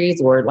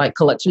categories or like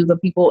collections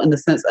of people in the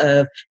sense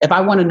of if I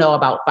want to know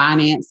about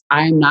finance,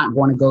 I'm not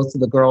going to go to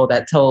the girl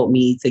that told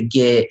me to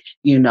get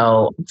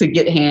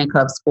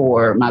handcuffs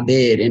for my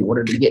bed in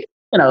order to get,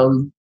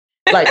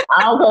 like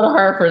I'll go to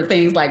her for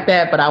things like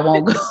that, but I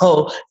won't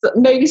go. So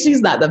maybe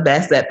she's not the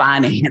best at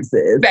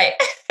finances. Right.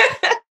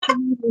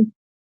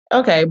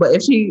 Okay. But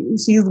if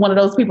she's one of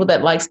those people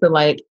that likes to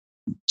like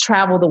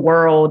travel the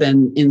world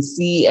and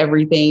see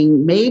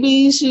everything,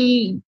 maybe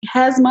she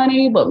has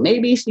money, but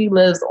maybe she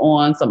lives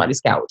on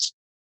somebody's couch.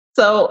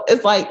 So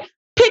it's like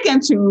pick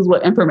and choose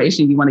what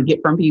information you want to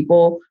get from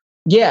people.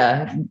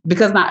 Yeah,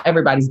 because not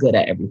everybody's good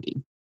at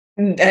everything.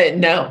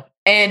 No.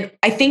 And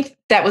I think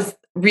that was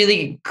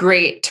really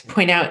great to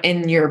point out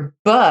in your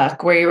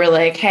book where you were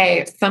like,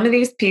 hey, some of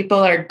these people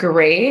are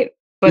great,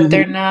 but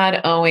they're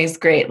not always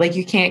great. Like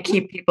you can't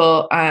keep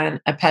people on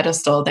a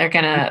pedestal. They're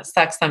going to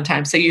suck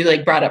sometimes. So you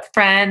like brought up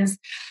Friends.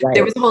 Right.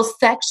 There was a whole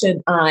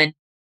section on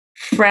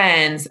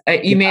Friends.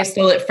 You may have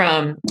stole it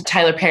from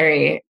Tyler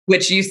Perry,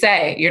 which you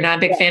say you're not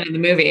a big fan of the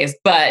movies,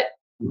 but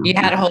you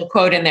had a whole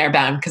quote in there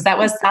about him because that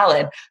was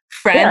solid.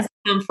 Friends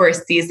come for a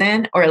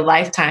season or a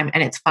lifetime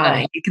and it's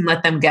fine. You can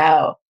let them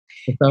go.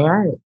 It's all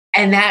right.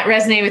 And that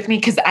resonated with me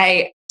because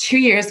 2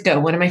 years ago,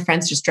 one of my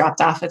friends just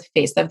dropped off at the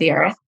face of the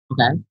earth.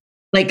 Okay.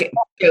 Like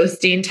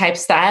ghosting type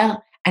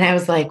style. And I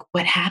was like,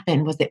 what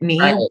happened? Was it me?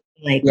 Right.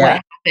 Like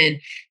what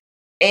happened?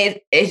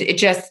 It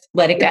just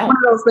let it go. It's one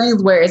of those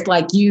things where it's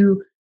like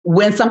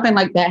when something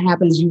like that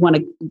happens, you want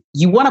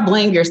to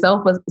blame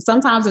yourself, but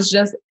sometimes it's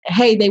just,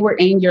 hey, they were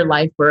in your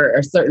life for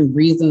a certain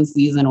reason,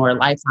 season, or a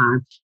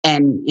lifetime.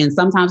 And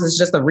sometimes it's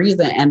just a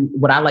reason. And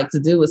what I like to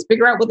do is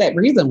figure out what that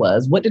reason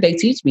was. What did they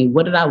teach me?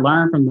 What did I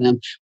learn from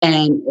them?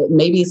 And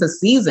maybe it's a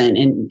season.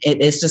 And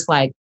it's just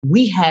like,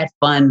 we had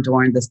fun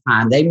during this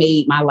time. They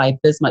made my life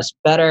this much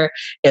better.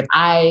 If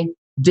I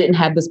didn't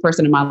have this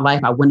person in my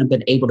life, I wouldn't have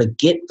been able to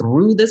get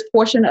through this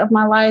portion of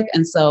my life.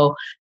 And so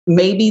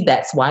maybe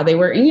that's why they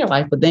were in your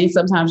life. But then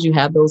sometimes you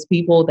have those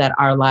people that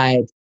are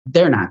like,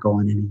 they're not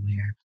going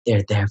anywhere.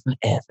 They're there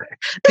forever.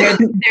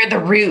 They're the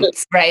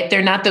roots, right?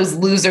 They're not those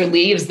loser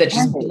leaves that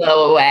just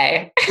blow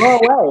away.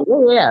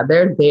 Yeah,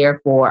 they're there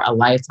for a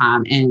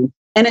lifetime. And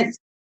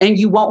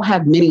you won't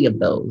have many of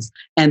those.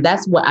 And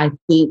that's what I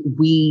think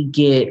we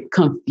get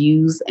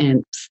confused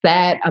and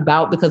sad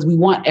about because we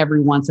want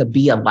everyone to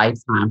be a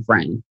lifetime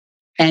friend.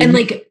 And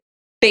like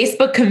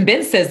Facebook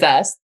convinces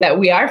us that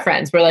we are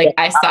friends. We're like,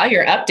 I saw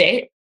your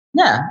update.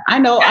 Yeah, I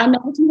know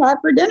what you had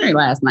for dinner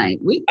last night.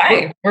 We're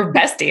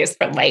besties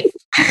for life.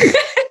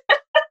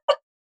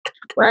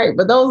 Right.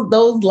 But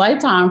those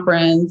lifetime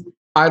friends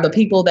are the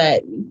people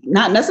that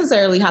not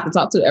necessarily have to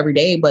talk to every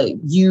day, but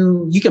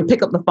you can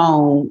pick up the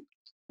phone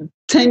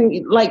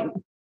 10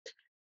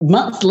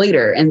 months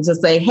later and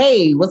just say,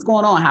 hey, what's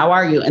going on? How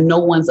are you? And no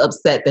one's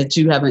upset that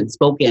you haven't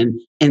spoken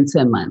in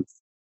 10 months.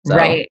 So.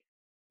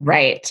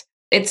 Right.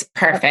 It's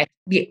perfect.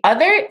 The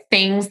other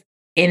things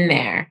in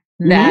there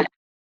that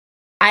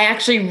I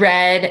actually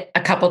read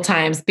a couple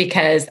times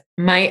because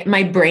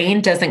my brain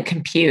doesn't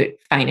compute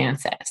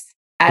finances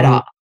at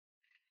all.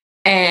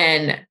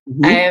 And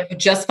I have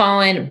just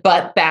fallen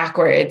butt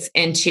backwards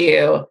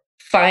into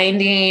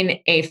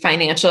finding a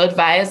financial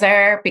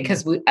advisor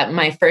because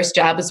my first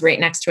job was right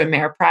next to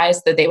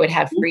Ameriprise, so they would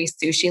have free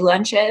sushi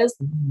lunches.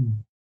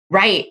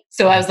 Right.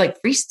 So I was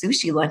like, free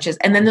sushi lunches.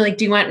 And then they're like,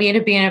 do you want me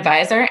to be an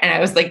advisor? And I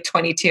was like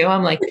 22.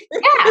 I'm like,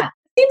 yeah,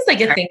 seems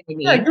like a thing we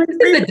need. This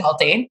is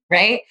adulting,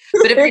 right?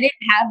 But if I didn't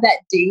have that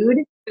dude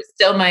who's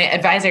still my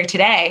advisor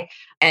today,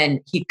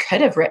 and he could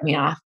have ripped me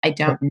off, I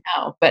don't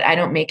know, but I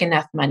don't make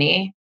enough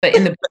money. But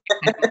in the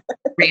book,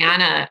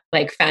 Rihanna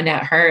found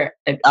out her.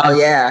 Oh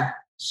yeah,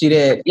 she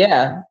did.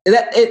 Yeah,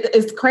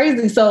 it's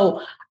crazy.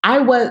 So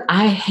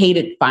I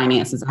hated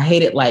finances. I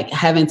hated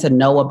having to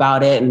know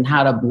about it and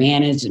how to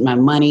manage my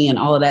money and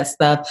all of that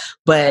stuff.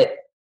 But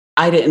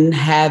I didn't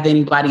have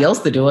anybody else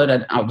to do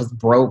it. I was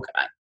broke.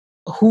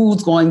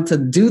 Who's going to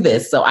do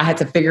this? So I had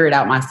to figure it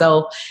out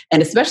myself.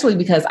 And especially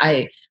because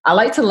I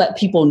like to let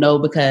people know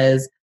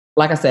because,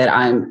 like I said,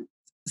 I'm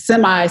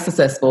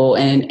semi-successful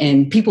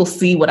and people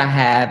see what I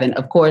have. And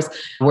of course,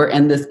 we're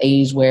in this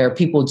age where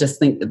people just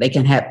think that they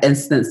can have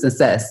instant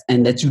success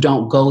and that you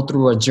don't go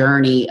through a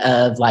journey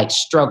of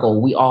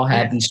struggle. We all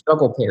have these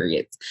struggle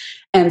periods.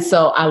 And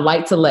so I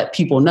like to let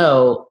people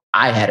know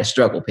I had a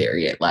struggle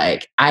period.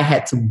 I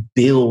had to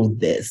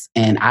build this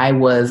and I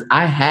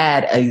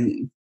had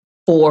a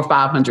 400 or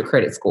 500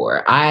 credit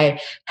score. I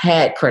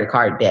had credit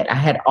card debt. I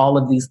had all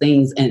of these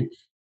things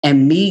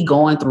and me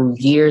going through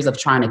years of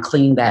trying to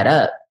clean that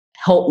up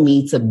helped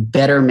me to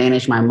better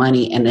manage my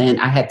money. And then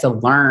I had to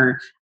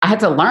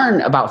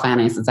learn about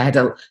finances. I had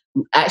to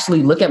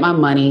actually look at my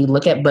money,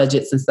 look at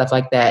budgets and stuff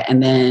like that.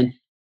 And then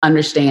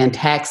understand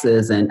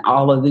taxes and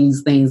all of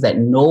these things that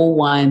no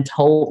one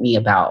told me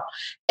about.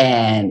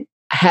 And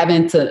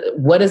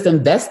what is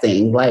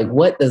investing?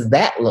 What does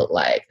that look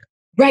like?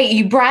 Right.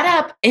 You brought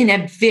up in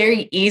a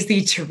very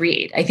easy to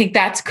read. I think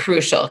that's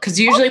crucial because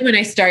usually when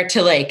I start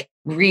to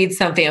read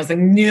something. I was like,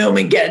 no,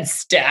 my God,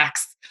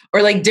 stacks,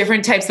 or like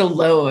different types of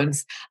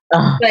loans.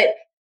 But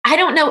I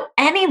don't know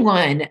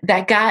anyone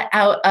that got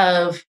out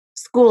of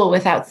school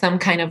without some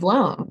kind of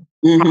loan.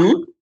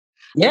 Mm-hmm.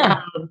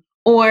 Yeah.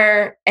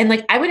 And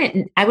like, I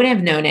wouldn't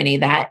have known any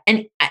of that.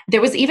 And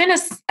there was even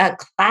a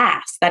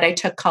class that I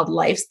took called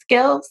life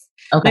skills.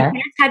 Okay. My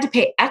parents had to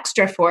pay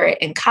extra for it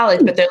in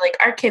college, but they're like,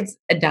 our kid's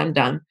a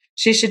dum-dum.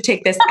 She should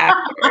take this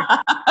after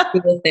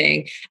school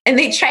thing. And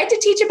they tried to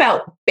teach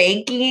about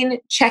banking,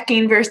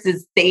 checking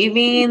versus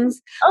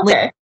savings,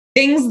 like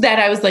things that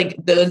I was like,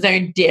 those are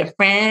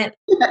different.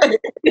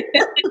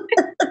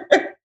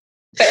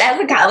 But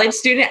as a college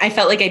student, I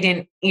felt like I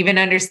didn't even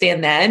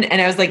understand then. And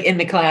I was like in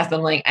the class,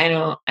 I'm like, I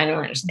don't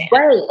understand.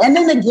 Right. And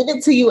then they give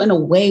it to you in a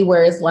way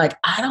where it's like,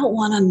 I don't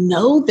want to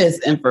know this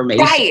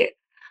information. Right.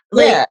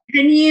 Like,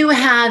 can you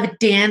have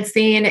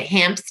dancing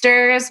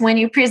hamsters when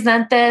you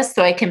present this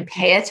so I can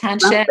pay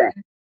attention? Nothing.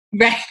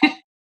 Right.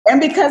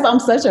 And because I'm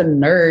such a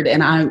nerd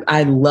and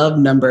I love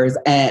numbers,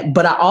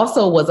 but I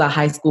also was a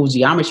high school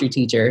geometry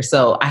teacher.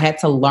 So I had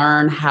to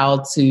learn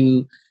how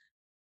to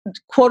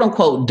quote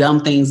unquote dumb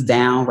things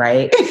down,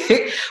 right?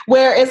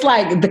 Where it's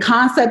like the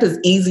concept is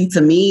easy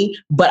to me,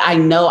 but I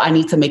know I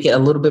need to make it a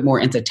little bit more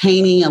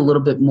entertaining, a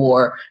little bit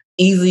more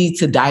easy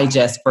to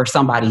digest for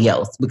somebody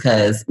else,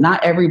 because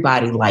not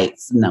everybody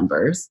likes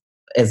numbers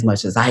as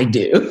much as I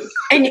do.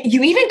 And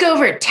you even go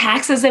over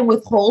taxes and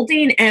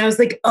withholding. And I was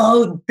like,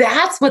 oh,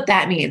 that's what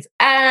that means.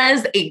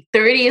 As a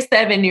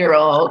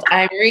 37-year-old,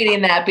 I'm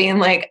reading that being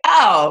like,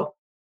 oh,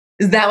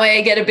 is that why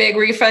I get a big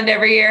refund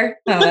every year?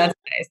 Oh, that's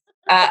nice.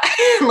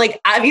 Like,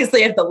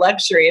 obviously I have the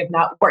luxury of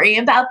not worrying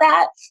about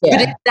that. Yeah.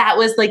 But if that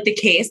was like the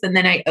case, and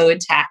then I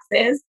owed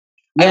taxes,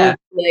 I would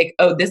be like,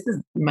 oh,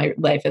 my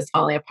life is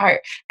falling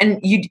apart. And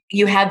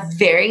you have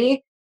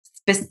very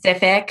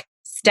specific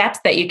steps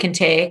that you can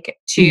take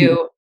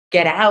to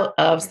get out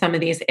of some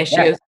of these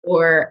issues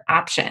or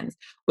options,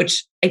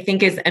 which I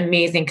think is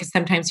amazing, because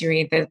sometimes you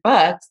read those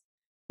books,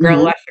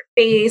 Girl Wash Your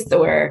Face,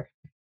 or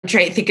I'm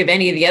trying to think of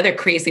any of the other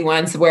crazy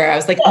ones where I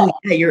was like, oh,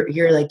 yeah,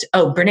 you're like,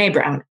 oh, Brene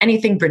Brown,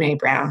 anything Brene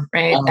Brown,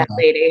 right? That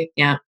lady.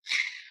 Yeah.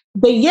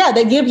 But yeah,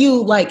 they give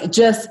you like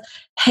just,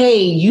 hey,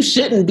 you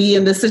shouldn't be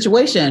in this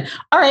situation.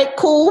 All right,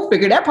 cool.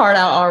 Figure that part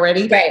out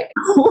already. Right.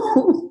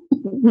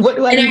 What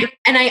do I do?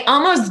 And I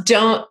almost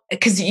don't,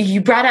 because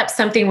you brought up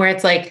something where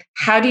it's like,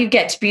 how do you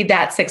get to be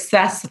that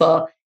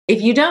successful?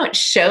 If you don't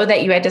show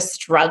that you had to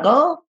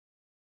struggle,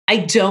 I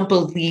don't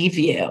believe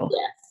you.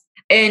 Yes.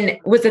 And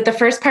was it the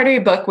first part of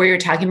your book where you were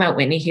talking about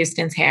Whitney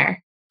Houston's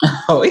hair?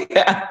 Oh,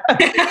 yeah.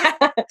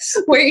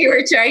 Where you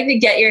were trying to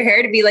get your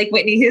hair to be like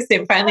Whitney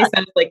Houston, finally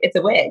sounds like it's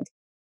a wig.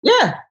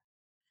 Yeah.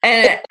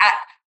 And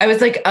I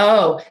was like,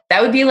 oh,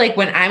 that would be like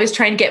when I was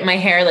trying to get my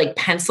hair like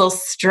pencil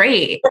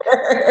straight.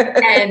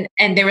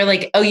 and they were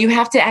like, oh, you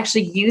have to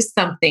actually use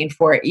something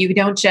for it. You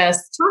don't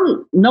just...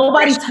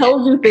 Nobody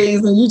tells you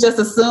things and you just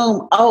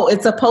assume, oh,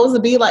 it's supposed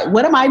to be like,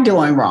 what am I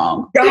doing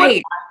wrong?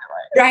 Right.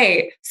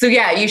 Right. So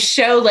yeah, you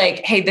show like,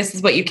 hey, this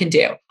is what you can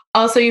do.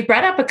 Also, you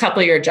brought up a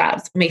couple of your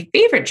jobs. My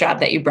favorite job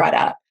that you brought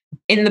up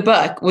in the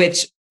book,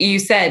 which you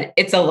said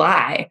it's a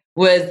lie,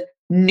 was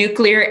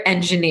nuclear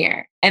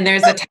engineer. And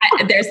there's a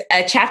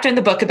chapter in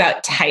the book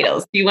about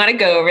titles. Do you want to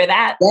go over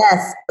that?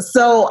 Yes.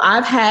 So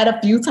I've had a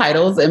few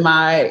titles in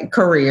my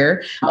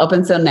career up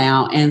until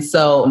now. And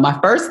so my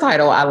first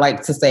title, I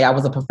like to say I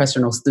was a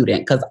professional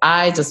student, because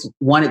I just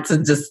wanted to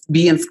just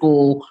be in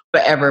school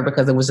forever,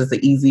 because it was just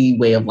an easy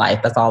way of life.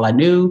 That's all I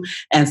knew.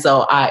 And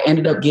so I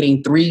ended up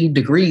getting 3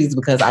 degrees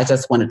because I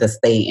just wanted to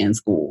stay in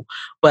school.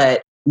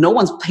 But no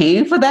one's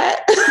paying for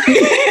that.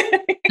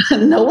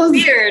 No one's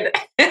weird.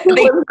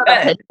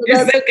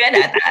 You're so good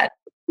at that.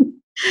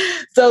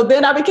 So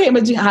then I became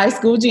a high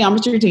school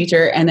geometry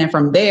teacher. And then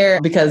from there,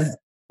 because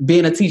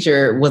being a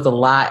teacher was a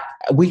lot,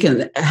 we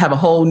can have a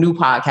whole new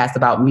podcast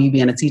about me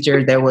being a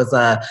teacher. There was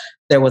a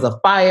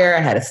fire. I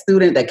had a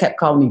student that kept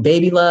calling me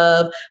baby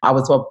love. I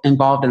was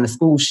involved in a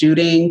school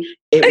shooting.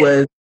 It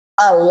was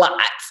a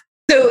lot.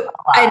 So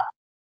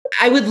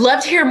I would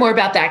love to hear more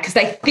about that, because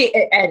I think,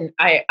 and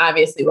I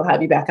obviously will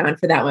have you back on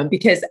for that one,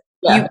 because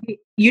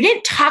you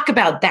didn't talk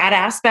about that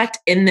aspect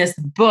in this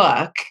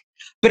book.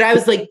 But I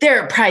was like,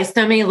 there are probably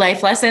so many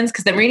life lessons,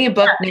 because I'm reading a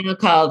book now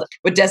called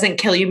 "What Doesn't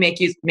Kill You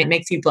Makes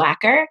You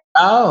Blacker."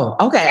 Oh,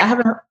 okay. I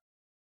haven't.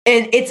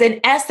 And it's an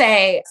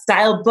essay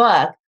style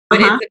book,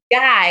 but it's a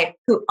guy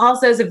who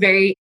also has a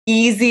very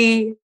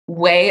easy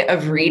way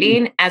of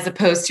reading, as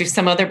opposed to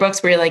some other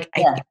books where you're like,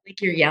 I feel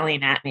like you're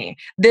yelling at me.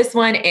 This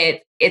one,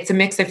 it's a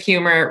mix of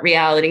humor,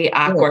 reality,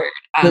 awkward.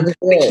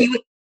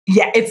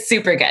 It's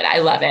super good. I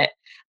love it.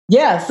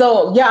 Yeah.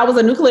 So I was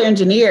a nuclear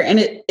engineer, and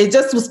it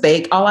just was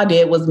fake. All I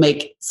did was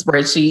make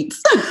spreadsheets,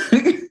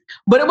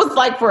 but it was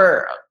like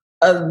for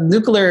a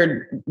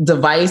nuclear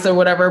device or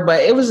whatever, but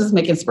it was just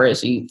making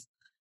spreadsheets.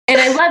 And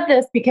I love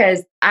this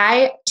because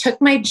I took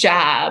my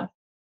job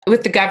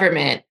with the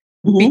government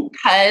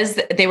because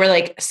they were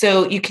like,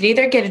 so you can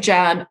either get a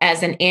job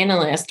as an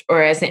analyst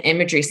or as an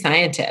imagery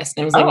scientist.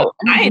 And I was like, well,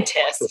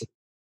 scientist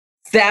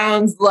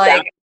sounds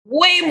like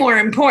way more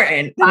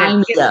important.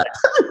 Sign me up.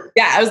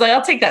 Yeah, I was like,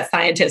 I'll take that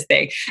scientist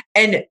thing.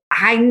 And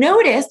I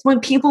noticed when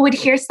people would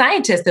hear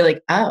scientist, they're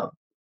like, oh,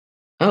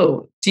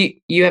 do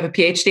you have a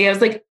PhD? I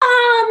was like,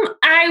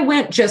 I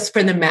went just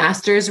for the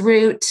master's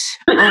route.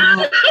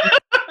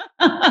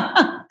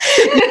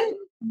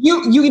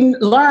 You can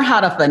learn how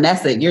to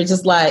finesse it. You're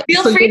just like,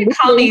 feel free to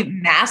call me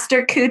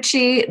Master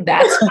Coochie.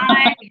 That's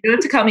fine. You don't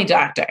have to call me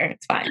doctor.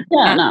 It's fine.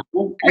 Yeah, no.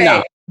 You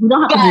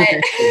don't have to do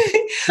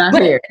that.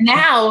 But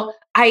now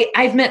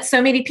I've met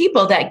so many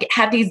people that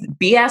have these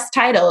BS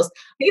titles.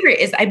 Favorite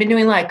is I've been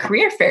doing a lot of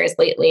career fairs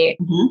lately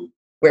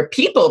where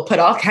people put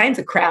all kinds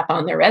of crap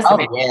on their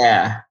resume. Oh,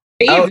 yeah.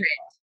 Favorite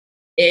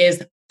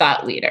is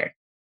thought leader.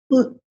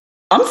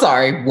 I'm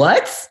sorry,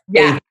 what?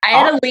 Yeah, I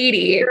had a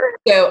lady,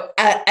 so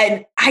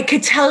and I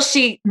could tell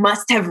she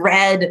must have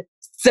read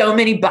so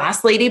many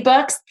boss lady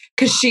books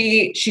because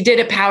she did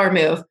a power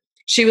move.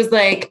 She was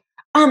like,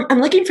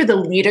 I'm looking for the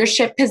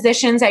leadership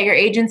positions at your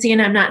agency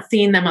and I'm not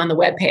seeing them on the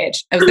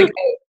webpage. I was like,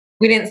 oh,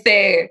 we didn't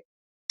say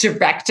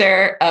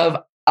director of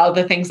all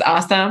the things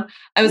awesome.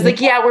 I was like,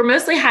 yeah, we're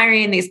mostly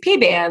hiring these P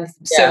bands.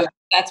 So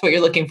that's what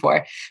you're looking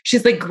for.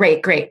 She's like,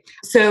 great.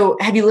 So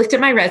have you looked at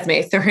my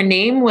resume? So her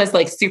name was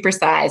like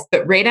supersized,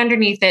 but right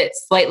underneath it,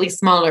 slightly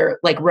smaller,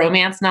 like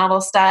romance novel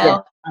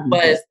style,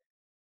 was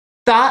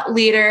thought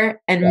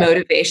leader and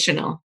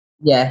motivational.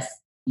 Yes.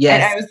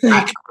 And I was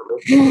like,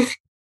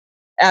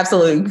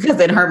 absolutely. Because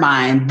in her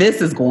mind,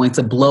 this is going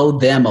to blow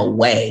them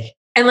away.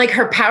 And like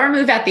her power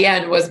move at the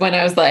end was when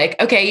I was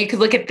like, okay, you could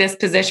look at this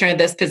position or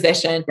this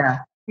position. Yeah.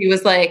 He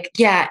was like,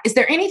 yeah, is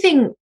there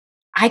anything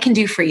I can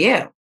do for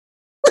you?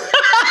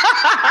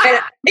 And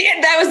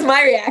that was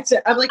my reaction.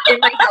 I'm like in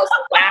my house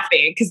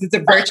laughing because it's a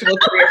virtual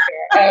career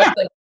fair. I was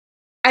like,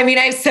 I mean,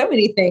 I have so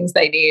many things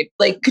I need.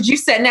 Like, could you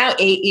send out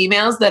 8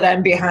 emails that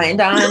I'm behind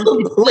on?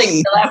 Like,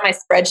 fill out my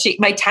spreadsheet.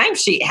 My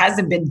timesheet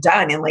hasn't been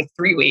done in like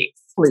 3 weeks.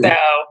 Please. So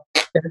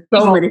there's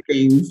so many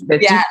things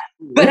that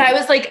but I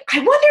was like, I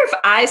wonder if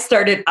I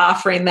started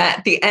offering that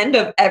at the end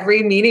of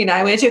every meeting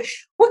I went to.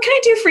 What can I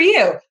do for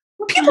you?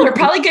 Well, people are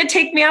probably going to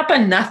take me up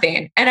on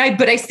nothing,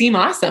 but I seem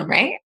awesome,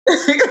 right?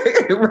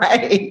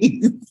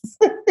 Right.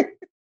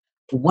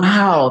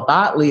 Wow,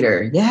 thought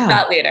leader. Yeah.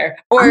 Thought leader.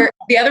 Or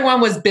the other one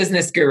was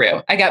business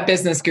guru. I got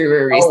business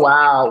guru recently. Oh,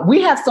 wow.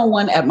 We have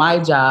someone at my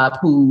job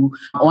who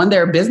on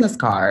their business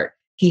card,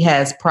 he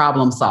has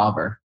problem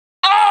solver.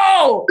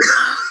 Oh,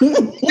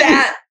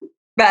 that.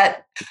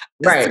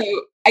 Right.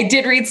 So I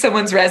did read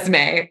someone's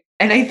resume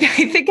and I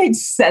think I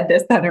said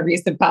this on a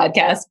recent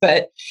podcast,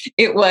 but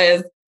it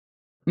was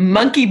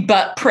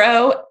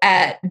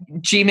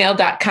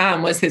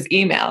monkeybuttpro@gmail.com was his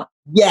email.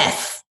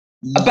 Yes.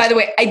 By the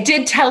way, I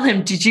did tell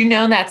him, did you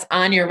know that's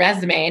on your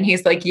resume? And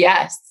he's like,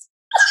 yes.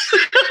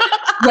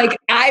 Like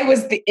I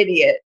was the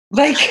idiot.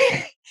 Like,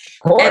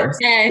 of course.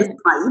 And this is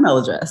my email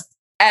address.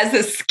 As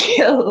a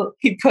skill,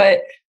 he put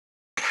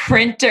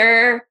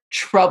printer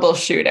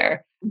troubleshooter.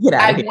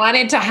 I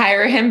wanted to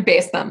hire him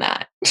based on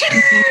that.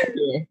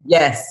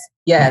 Yes.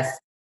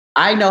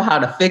 I know how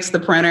to fix the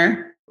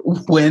printer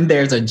when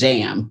there's a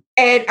jam.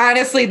 And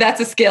honestly,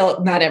 that's a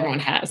skill not everyone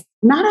has.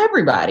 Not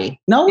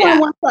everybody. No one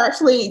wants to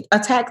actually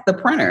attack the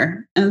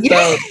printer. And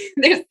so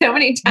there's so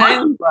many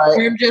times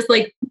where I'm just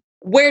like,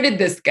 where did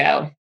this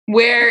go?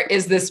 Where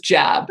is this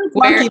job?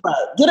 Monkey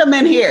butt. Get him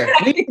in here.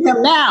 Leave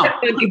him now.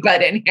 Monkey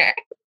butt in here.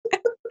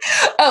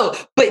 Oh,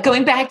 but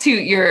going back to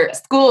your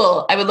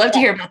school, I would love to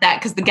hear about that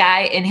because the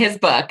guy in his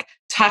book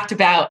talked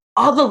about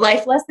all the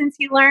life lessons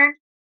he learned,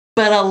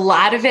 but a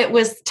lot of it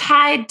was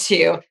tied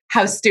to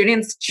how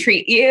students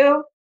treat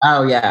you.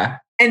 Oh, yeah.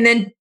 And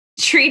then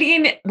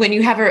treating when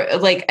you have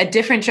a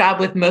different job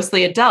with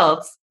mostly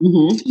adults,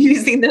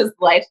 using those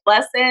life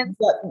lessons.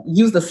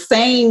 Use the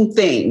same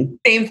thing.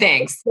 Same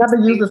things. You have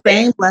to use the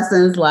same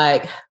lessons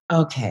like,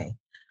 okay,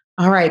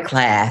 all right,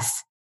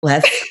 class,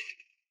 let's...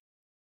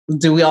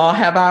 Do we all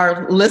have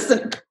our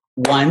listen?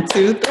 1,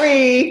 2,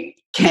 3.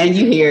 Can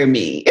you hear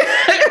me?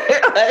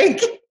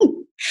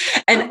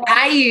 And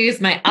I use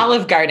my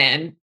Olive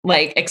Garden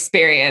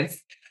experience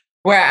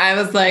where I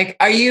was like,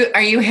 are you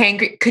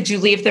hangry? Could you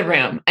leave the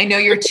room? I know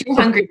you're too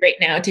hungry right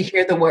now to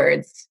hear the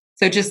words.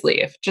 So just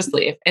leave.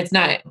 It's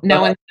not,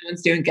 no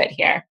one's doing good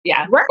here.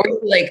 Yeah. Right.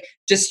 Or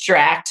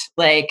distract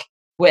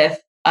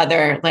with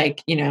other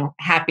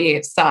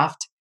happy,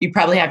 soft. You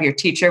probably have your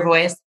teacher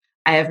voice.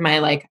 I have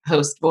my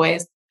host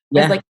voice. I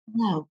was like,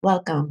 hello,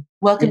 welcome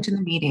to the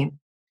meeting.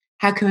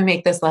 How can we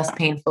make this less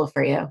painful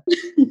for you?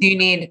 Do you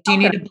need a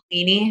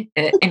panini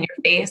in your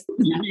face?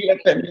 You need a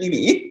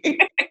panini.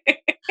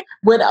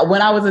 When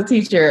I was a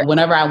teacher,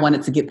 whenever I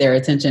wanted to get their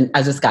attention,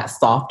 I just got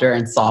softer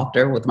and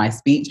softer with my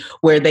speech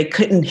where they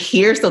couldn't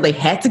hear, so they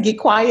had to get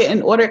quiet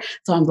in order.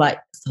 So I'm like,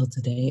 so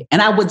today,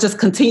 and I would just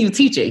continue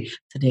teaching.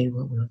 Today,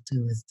 what we'll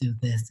do is do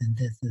this and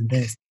this and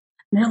this.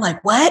 And they're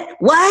like, what?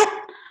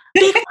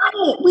 Be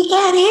quiet. We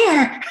can't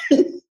hear.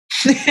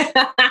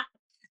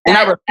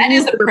 That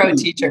is a pro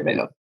teacher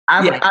move.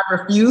 I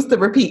refuse to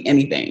repeat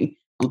anything.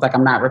 I was like,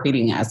 I'm not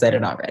repeating it. I said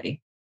it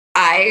already.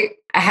 I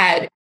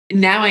had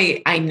now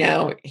I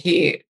know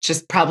he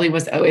just probably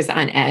was always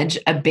on edge,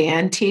 a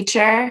band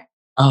teacher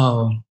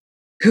Oh.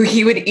 who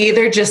he would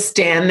either just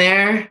stand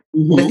there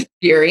with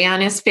fury on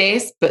his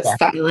face, but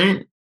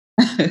silent.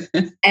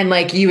 And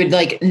like you would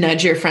like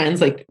nudge your friends,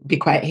 like be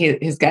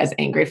quiet. His guy's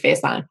angry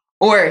face on,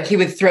 or he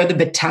would throw the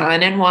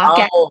baton and walk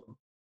out.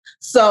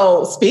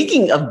 So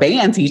speaking of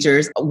band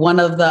teachers, one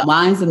of the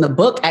lines in the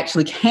book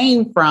actually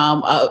came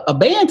from a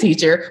band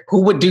teacher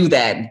who would do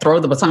that,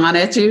 throw the baton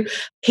at you.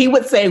 He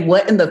would say,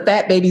 "What in the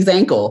fat baby's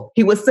ankle?"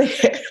 He would say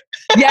it.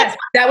 Yes,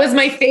 that was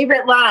my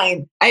favorite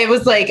line. I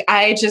was like,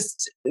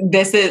 Akeisha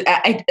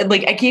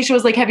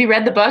was like, "Have you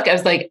read the book?" I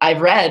was like,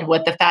 "I've read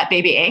What the Fat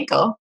Baby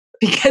Ankle,"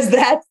 because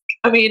that's,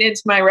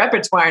 it's my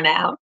repertoire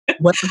now.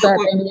 What the fat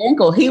baby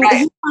ankle? He was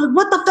like,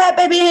 "What the fat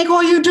baby ankle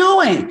are you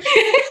doing?"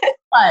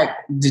 Like,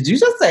 did you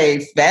just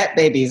say fat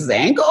baby's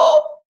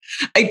ankle?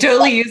 I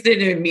totally used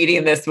it in a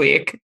meeting this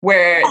week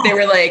where they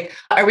were like,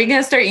 "Are we going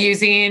to start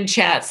using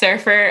Chat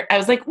Surfer?" I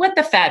was like, "What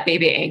the fat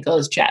baby ankle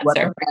is Chat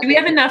Surfer? Do we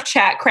have enough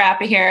chat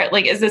crap here?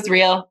 Like, is this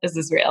real? Is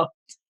this real?"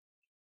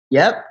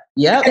 Yep.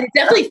 And it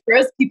definitely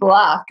throws people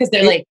off because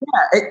they're like,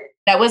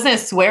 that wasn't a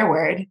swear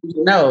word.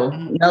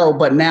 No,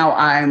 but now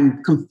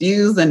I'm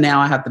confused and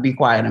now I have to be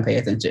quiet and pay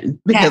attention.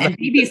 Because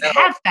babies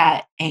have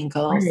fat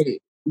ankles.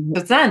 Right.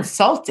 It's not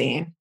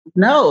insulting.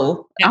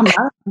 No, I'm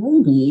not a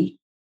baby.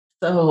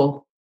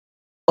 So,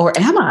 or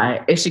am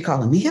I? Is she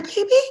calling me a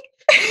baby?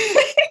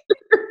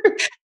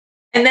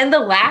 And then the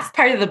last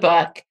part of the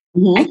book,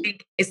 I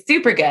think, is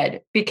super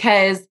good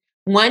because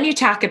one, you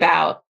talk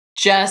about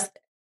just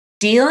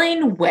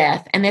dealing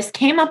with, and this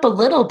came up a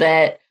little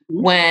bit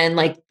when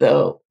like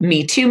the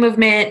Me Too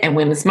movement and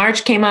Women's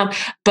March came up,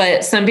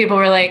 but some people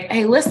were like,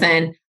 "Hey,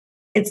 listen,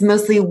 it's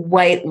mostly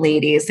white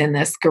ladies in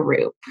this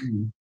group."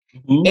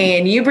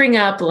 And you bring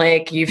up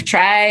like you've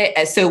tried.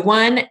 So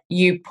one,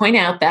 you point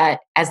out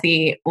that as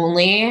the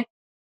only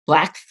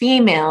Black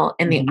female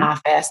in the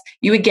office,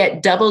 you would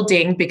get double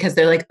dinged because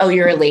they're like, "Oh,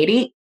 you're a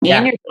lady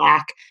and you're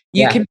Black.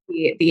 You can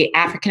be the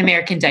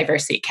African-American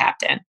diversity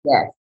captain."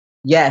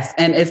 Yes.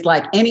 And it's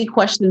like any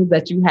questions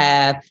that you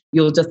have,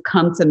 you'll just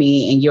come to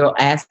me and you'll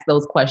ask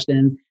those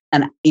questions.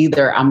 And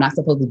either I'm not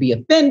supposed to be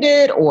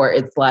offended, or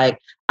it's like,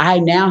 I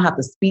now have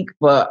to speak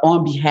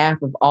on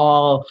behalf of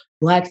all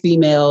Black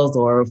females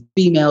or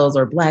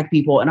Black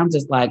people. And I'm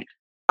just like,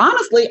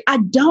 honestly, I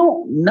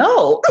don't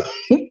know.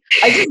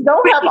 I just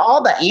don't have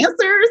all the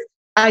answers.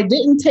 I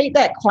didn't take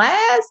that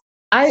class.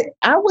 I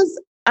was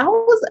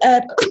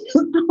at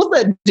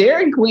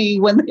Dairy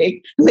Queen when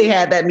they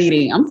had that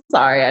meeting. I'm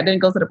sorry, I didn't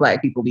go to the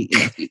Black people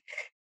meeting.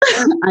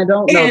 I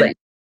don't know that.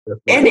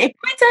 And it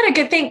points out a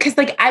good thing because,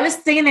 like, I was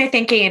sitting there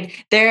thinking,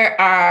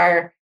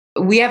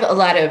 we have a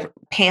lot of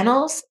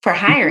panels for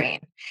hiring,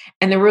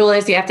 and the rule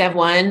is you have to have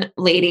one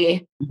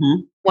lady,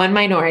 one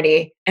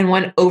minority, and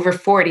one over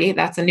 40.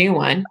 That's a new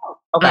one.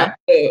 Okay. So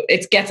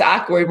it gets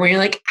awkward when you're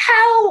like,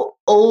 "How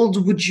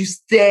old would you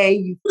say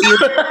you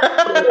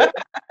feel?"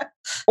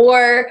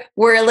 Or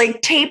were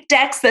like tape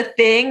decks a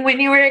thing when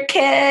you were a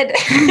kid?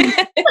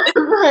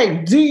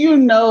 Right. Do you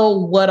know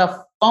what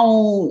a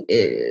phone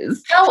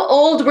is? How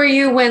old were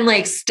you when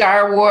like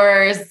Star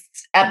Wars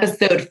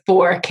Episode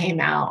 4 came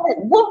out?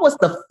 What was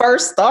the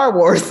first Star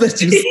Wars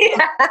that you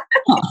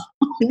saw?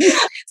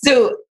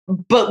 So,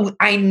 but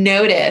I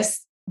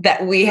noticed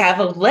that we have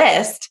a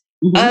list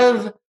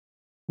of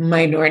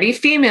minority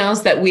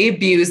females that we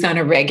abuse on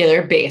a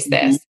regular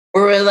basis.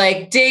 Where we're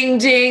like, ding,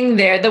 ding,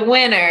 they're the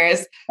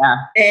winners. Yeah.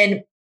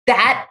 And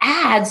that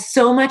adds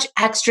so much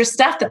extra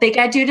stuff that they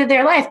got to do to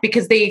their life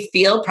because they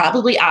feel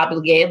probably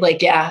obligated.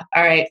 Like, yeah,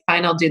 all right,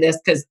 fine, I'll do this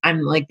because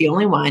I'm like the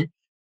only one.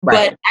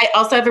 Right. But I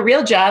also have a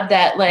real job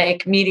that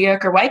like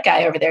mediocre white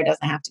guy over there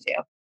doesn't have to do.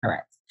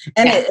 Correct.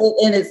 And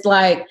it's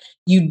like,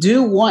 you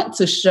do want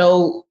to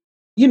show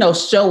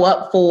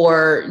up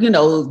for,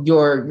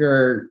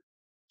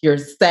 your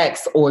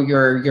sex or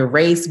your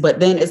race, but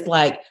then it's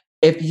like,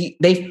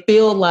 they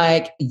feel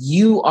like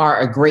you are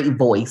a great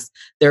voice,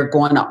 they're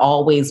going to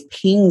always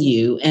ping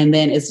you. And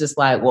then it's just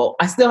like, well,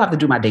 I still have to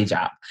do my day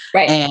job.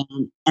 Right.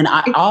 And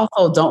I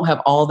also don't have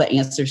all the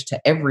answers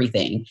to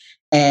everything.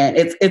 And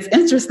it's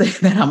interesting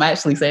that I'm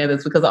actually saying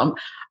this because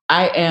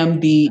I am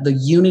the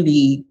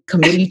unity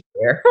committee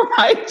chair for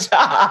my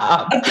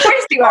job. Of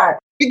course you are,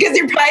 because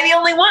you're probably the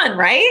only one,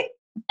 right?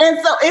 And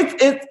so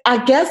it's I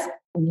guess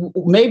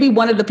maybe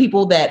one of the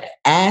people that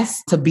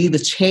asked to be the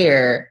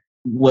chair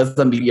was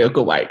the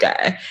mediocre white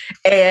guy.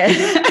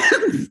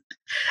 And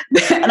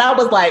I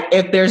was like,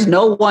 if there's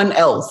no one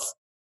else,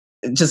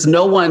 just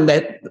no one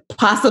that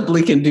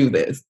possibly can do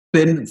this,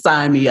 then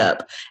sign me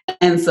up.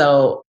 And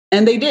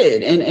they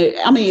did. And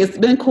it's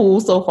been cool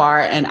so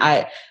far. And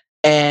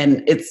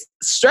it's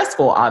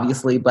stressful,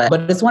 obviously, but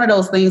it's one of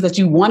those things that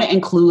you want to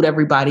include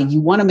everybody. You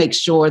want to make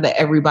sure that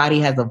everybody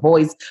has a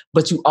voice,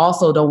 but you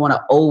also don't want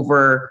to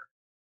over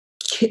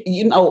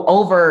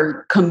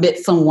commit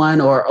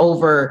someone or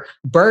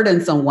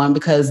overburden someone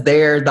because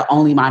they're the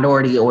only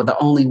minority or the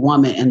only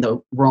woman in the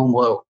room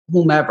or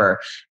whomever.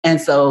 And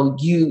so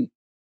you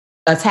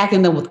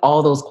attacking them with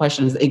all those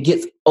questions, it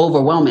gets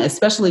overwhelming,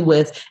 especially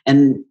with,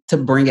 and to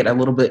bring it a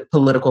little bit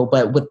political,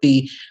 but with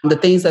the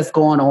things that's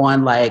going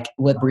on, like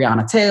with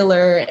Breonna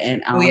Taylor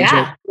and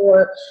George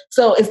Floyd.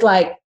 So it's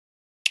like,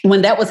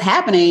 when that was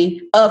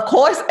happening, of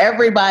course,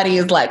 everybody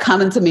is like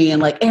coming to me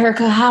and like,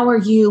 Erica, how are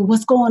you?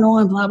 What's going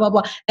on? Blah, blah,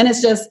 blah. And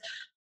it's just,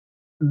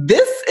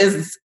 this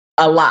is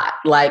a lot.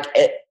 Like,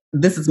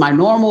 this is my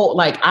normal,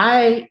 like,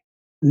 I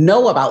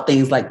know about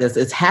things like this.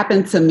 It's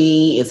happened to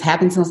me. It's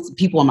happened to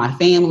people in my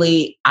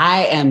family.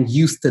 I am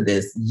used to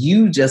this.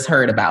 You just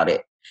heard about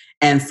it.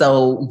 And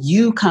so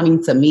you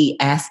coming to me,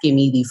 asking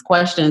me these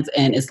questions,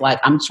 and it's like,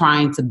 I'm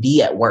trying to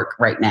be at work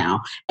right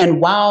now.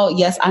 And while,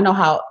 yes, I know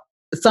how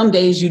some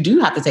days you do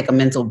have to take a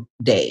mental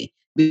day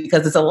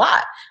because it's a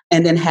lot.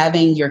 And then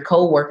having your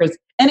coworkers,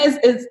 and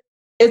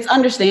it's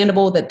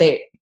understandable that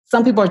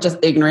some people are just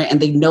ignorant and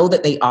they know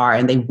that they are,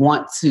 and they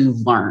want to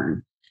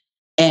learn.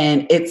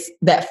 And it's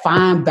that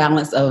fine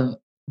balance of,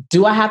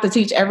 do I have to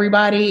teach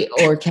everybody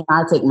or can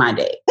I take my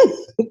day?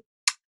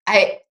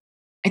 I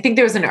think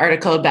there was an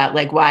article about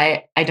like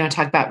why I don't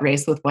talk about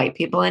race with white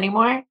people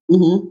anymore.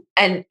 Mm-hmm.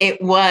 And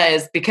it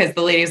was because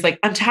the lady's like,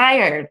 I'm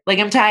tired.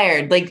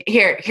 Like,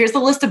 here's a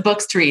list of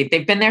books to read.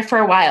 They've been there for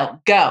a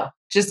while.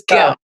 Just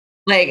go.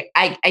 Like,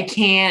 I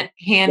can't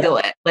handle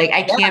it. Like,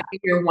 I can't be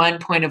your one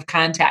point of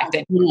contact.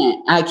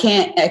 I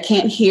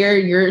can't hear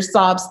your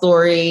sob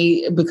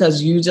story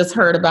because you just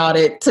heard about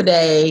it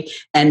today.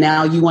 And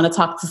now you want to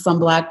talk to some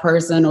Black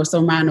person or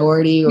some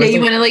minority. Or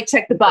you want to like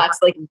check the box.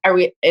 Like,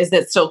 is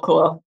it still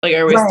cool? Like,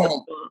 are we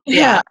still cool?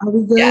 Yeah. Are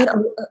we good? Yeah.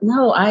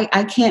 No,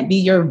 I can't be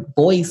your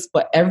voice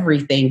for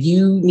everything.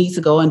 You need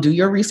to go and do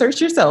your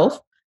research yourself.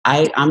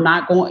 I'm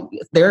not going.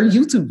 There are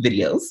YouTube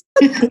videos.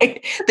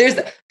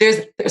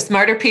 there's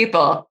smarter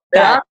people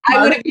that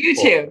I would have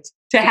YouTubed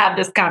to have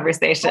this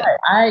conversation.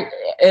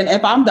 And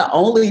if I'm the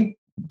only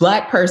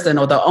Black person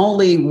or the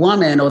only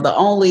woman or the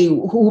only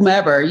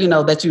whomever,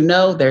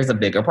 that there's a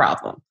bigger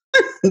problem.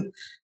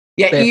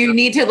 Yeah, you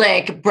need to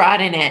like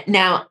broaden it.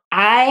 Now,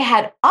 I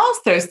had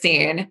also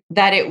seen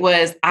that it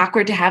was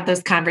awkward to have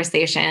those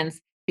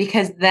conversations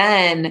because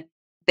then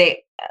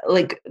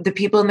like the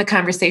people in the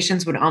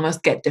conversations would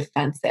almost get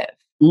defensive.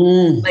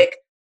 Like,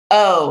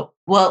 oh,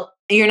 well,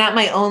 you're not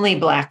my only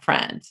Black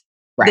friend.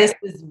 Right. This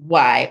is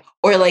why.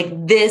 Or like,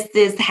 this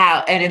is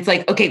how. And it's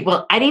like, okay,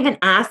 well, I didn't even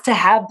ask to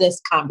have this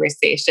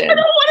conversation.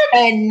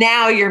 And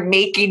now you're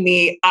making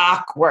me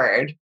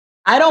awkward.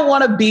 I don't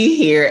want to be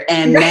here.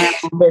 And now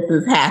this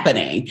is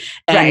happening.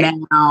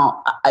 And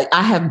now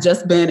I have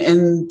just been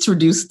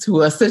introduced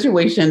to a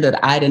situation that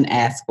I didn't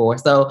ask for.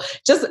 So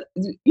just,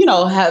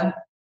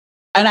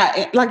 and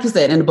I, like you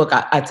said in the book,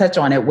 I touch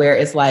on it where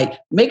it's like,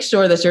 make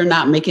sure that you're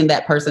not making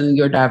that person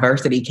your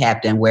diversity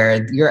captain,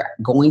 where you're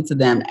going to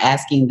them,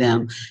 asking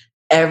them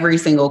every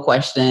single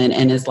question.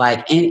 And it's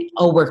like,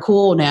 we're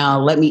cool now.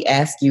 Let me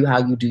ask you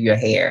how you do your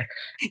hair.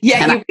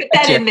 Yeah, you put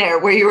that in there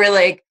where you were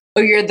like,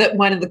 oh, you're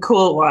one of the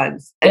cool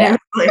ones. And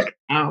it's like,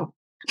 oh.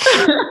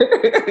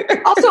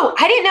 Also,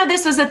 I didn't know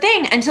this was a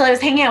thing until I was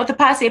hanging out with the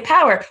Posse of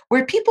Power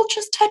where people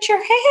just touch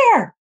your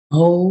hair.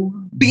 Oh,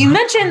 but you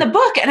mentioned in the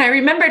book, and I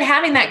remembered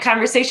having that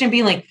conversation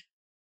being like,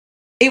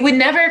 it would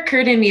never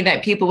occur to me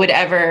that people would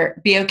ever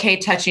be okay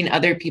touching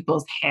other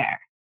people's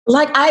hair.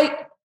 Like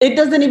it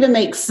doesn't even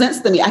make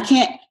sense to me. I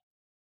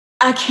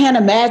can't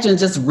imagine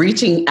just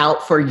reaching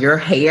out for your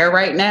hair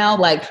right now.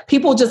 Like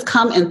people just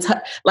come and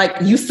like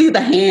you see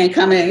the hand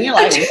come in, you're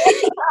like,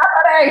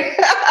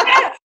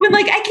 when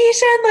like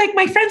Akeisha and like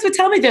my friends would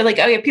tell me, they're like,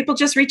 oh yeah, people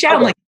just reach out.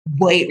 I'm like,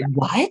 wait,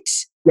 what?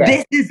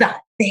 Yes. This is a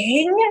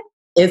thing?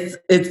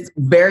 It's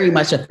very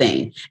much a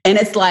thing. And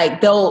it's like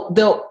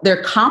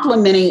they're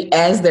complimenting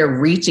as they're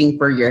reaching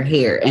for your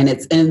hair, and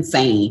it's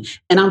insane.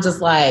 And I'm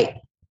just like,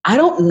 I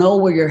don't know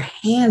where your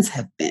hands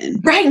have been.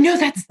 Right. No,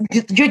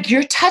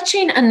 you're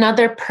touching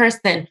another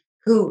person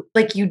who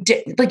like you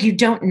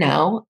don't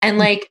know. And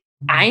like,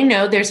 I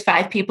know there's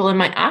 5 people in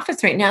my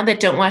office right now that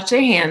don't wash their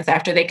hands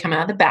after they come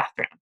out of the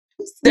bathroom.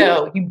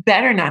 So you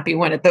better not be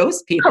one of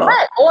those people.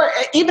 Correct. Or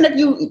even if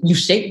you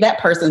shake that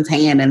person's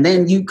hand and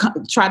then you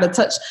try to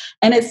touch,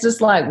 and it's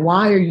just like,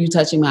 why are you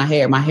touching my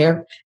hair? My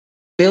hair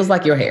feels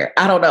like your hair.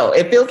 I don't know.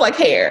 It feels like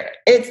hair.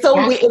 It's so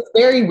weird. It's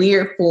very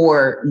weird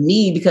for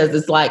me because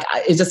it's like,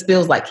 it just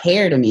feels like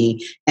hair to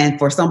me. And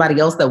for somebody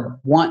else that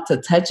want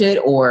to touch it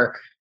or,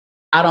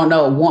 I don't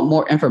know, want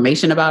more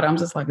information about it, I'm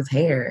just like, it's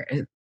hair.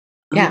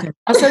 Okay.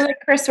 Also, like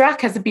Chris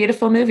Rock has a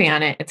beautiful movie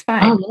on it. It's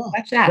fine.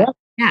 Watch that.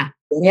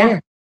 Yeah.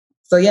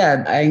 So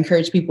yeah, I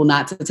encourage people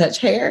not to touch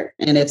hair.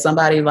 And if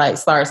somebody like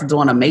starts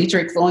doing a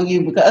matrix on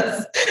you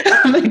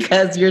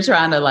because you're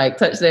trying to like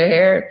touch their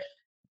hair,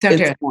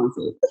 it's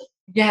warranted.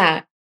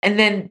 Yeah. And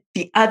then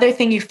the other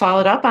thing you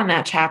followed up on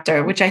that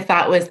chapter, which I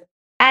thought was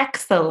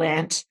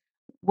excellent,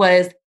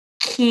 was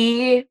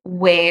key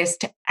ways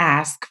to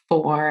ask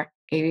for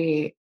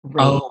a raise.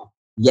 Oh,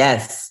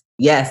 yes.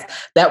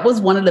 That was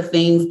one of the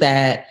things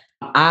that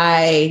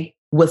I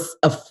was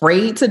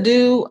afraid to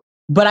do,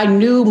 but I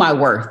knew my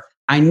worth.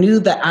 I knew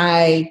that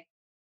I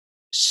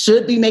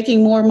should be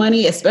making more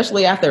money,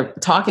 especially after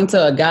talking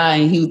to a guy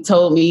and he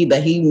told me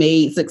that he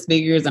made 6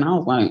 figures. And I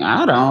was like,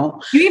 I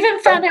don't. You even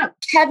found out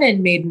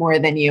Kevin made more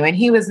than you and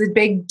he was the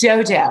big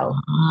dodo.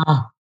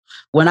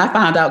 When I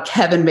found out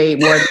Kevin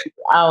made more,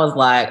 I was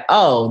like,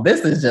 oh,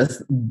 this is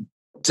just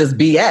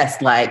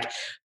BS. Like,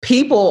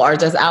 people are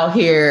just out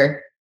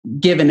here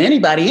giving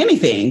anybody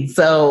anything.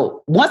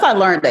 So once I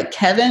learned that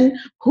Kevin,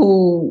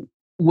 who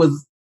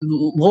was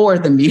lower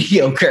than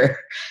mediocre,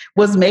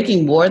 was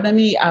making more than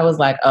me, I was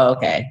like, oh,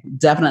 okay,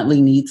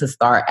 definitely need to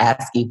start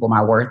asking for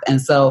my worth.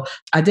 And so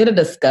I did a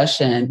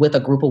discussion with a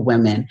group of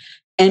women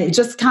and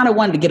just kind of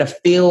wanted to get a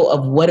feel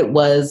of what it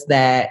was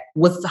that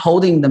was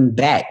holding them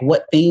back.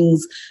 What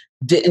things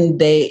did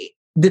they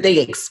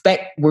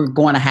expect were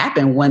going to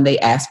happen when they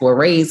asked for a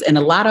raise? And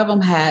a lot of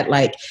them had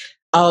like,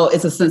 oh,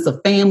 it's a sense of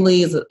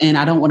families and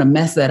I don't want to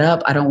mess that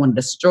up. I don't want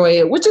to destroy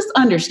it, which is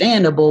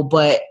understandable.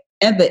 But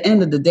at the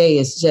end of the day,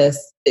 it's just,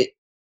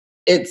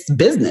 it's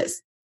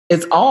business.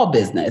 It's all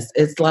business.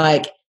 It's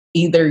like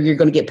either you're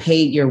going to get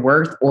paid your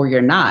worth or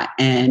you're not.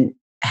 And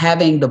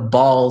having the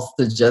balls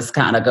to just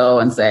kind of go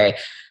and say,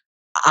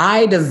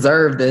 I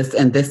deserve this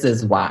and this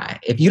is why.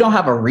 If you don't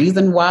have a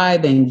reason why,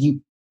 then you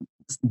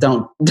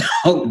don't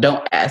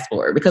ask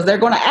for it, because they're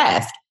going to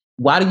ask,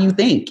 why do you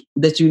think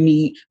that you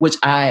need, which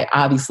I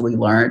obviously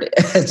learned,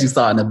 as you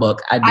saw in the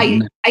book.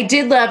 I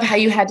did love how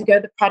you had to go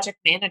to the project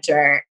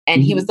manager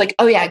and he was like,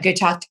 oh yeah, go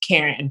talk to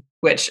Karen,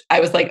 which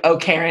I was like, oh,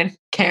 Karen is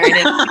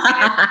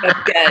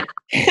good.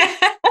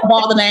 Of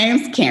all the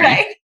names, Karen.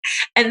 Right?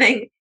 And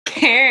then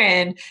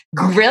Karen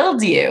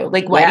grilled you,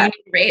 like, why do you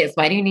need a raise?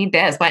 Why do you need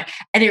this? Why?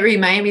 And it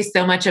reminded me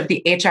so much of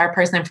the HR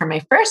person from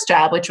my first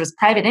job, which was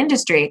private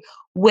industry,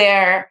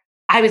 where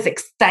I was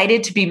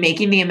excited to be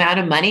making the amount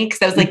of money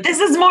because I was like, this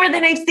is more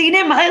than I've seen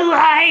in my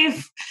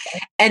life.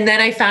 And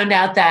then I found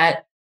out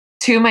that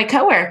 2 of my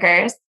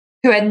coworkers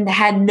who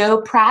had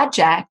no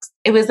projects,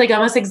 it was like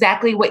almost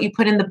exactly what you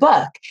put in the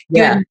book.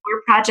 You had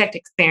more project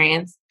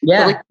experience.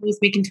 Yeah. But like I was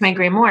speaking to my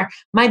Gray Moore,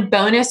 my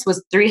bonus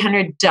was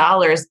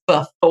 $300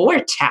 before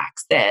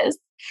taxes.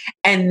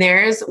 And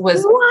theirs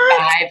was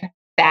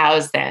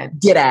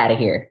 $5,000. Get out of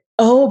here.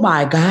 Oh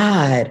my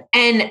God.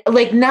 And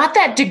like, not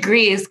that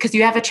degrees, because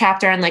you have a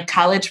chapter on like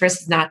college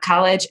versus not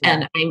college. Yeah.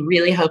 And I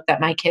really hope that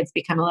my kids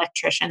become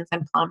electricians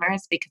and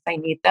plumbers because I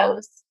need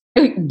those.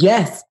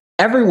 Yes,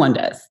 everyone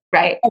does.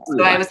 Right. Everyone.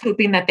 So I was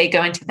hoping that they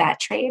go into that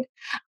trade.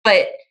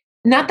 But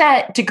not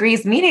that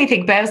degrees mean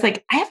anything, but I was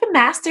like, I have a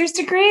master's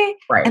degree.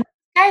 Right. And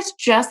guys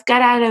just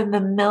got out of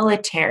the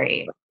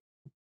military.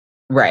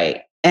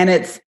 Right. And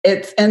it's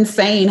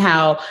insane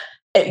how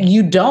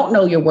you don't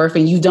know your worth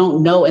and you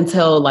don't know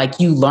until like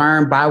you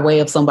learn by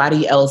way of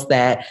somebody else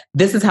that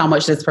this is how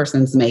much this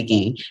person's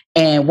making.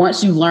 And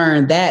once you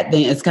learn that,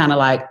 then it's kind of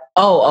like,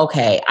 oh,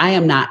 okay, I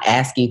am not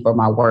asking for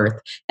my worth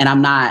and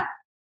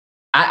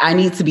I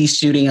need to be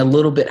shooting a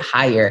little bit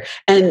higher.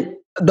 And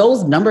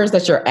those numbers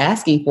that you're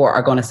asking for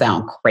are going to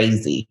sound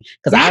crazy.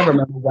 Because I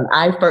remember when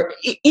I first,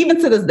 even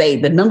to this day,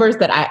 the numbers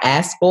that I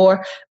asked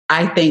for,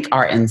 I think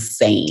are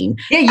insane.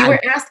 Yeah, you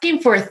were asking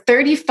for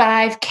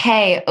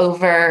 $35,000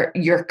 over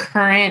your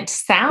current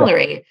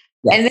salary.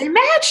 Yes. And they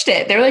matched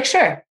it. They were like,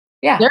 sure.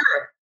 Yeah.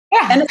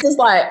 Yeah. And it's just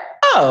like,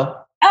 oh,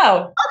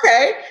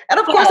 okay. And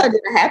of course I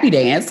did a happy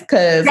dance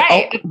because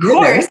of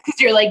course, because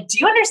you're like, do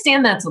you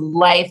understand that's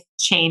life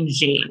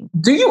changing?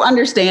 Do you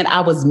understand I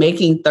was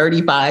making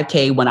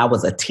 $35,000 when I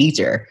was a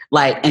teacher?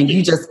 Like, and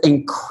you just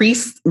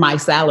increased my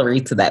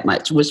salary to that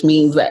much, which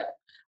means that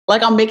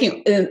like I'm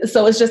making,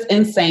 so it's just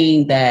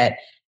insane that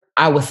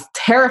I was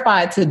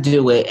terrified to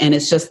do it. And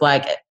it's just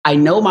like, I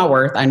know my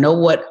worth. I know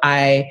what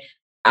I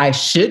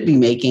should be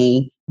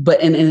making. But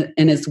and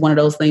it's one of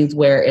those things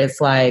where it's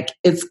like,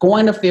 it's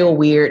going to feel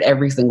weird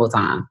every single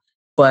time.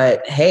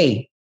 But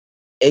hey,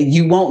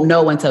 you won't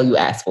know until you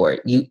ask for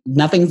it.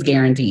 Nothing's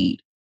guaranteed.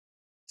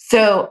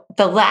 So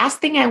the last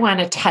thing I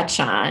want to touch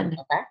on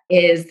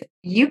is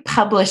you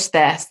published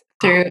this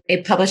through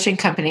a publishing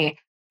company.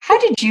 How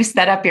did you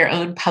set up your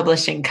own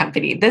publishing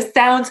company? This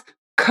sounds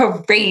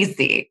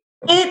crazy.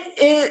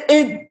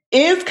 It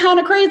is kind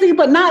of crazy,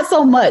 but not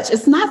so much.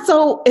 It's not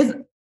so,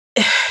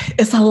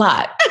 it's a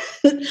lot.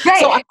 Right.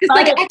 So I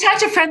talk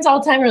to friends all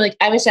the time who are like,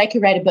 I wish I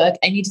could write a book.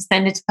 I need to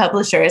send it to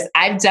publishers.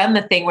 I've done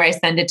the thing where I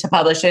send it to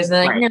publishers and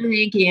they're like, no,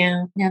 thank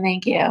you. No,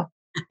 thank you.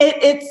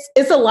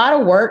 It's a lot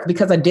of work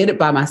because I did it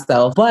by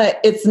myself, but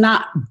it's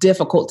not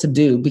difficult to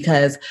do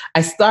because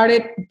I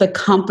started the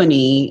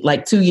company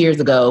like 2 years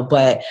ago,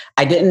 but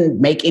I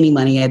didn't make any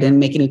money. I didn't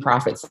make any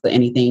profits or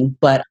anything,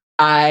 but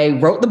I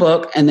wrote the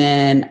book and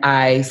then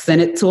I sent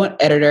it to an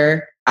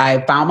editor.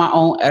 I found my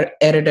own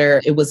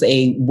editor. It was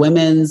a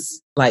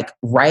women's like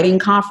writing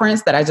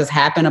conference that I just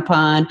happened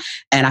upon.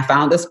 And I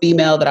found this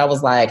female that I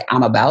was like,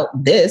 I'm about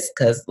this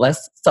because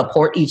let's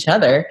support each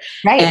other.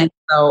 Right. And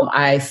so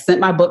I sent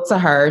my book to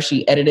her.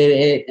 She edited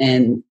it.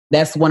 And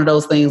that's one of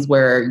those things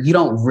where you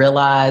don't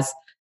realize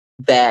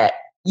that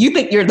you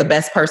think you're the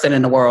best person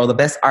in the world, the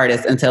best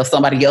artist until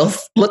somebody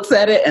else looks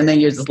at it. And then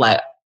you're just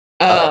like,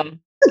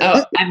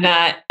 Oh, I'm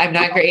not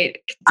great.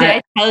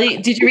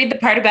 Did you read the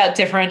part about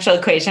differential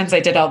equations? I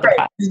did all the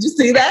parts. Did you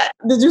see that?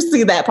 Did you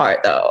see that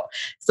part though?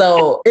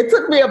 So it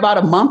took me about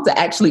a month to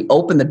actually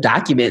open the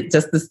document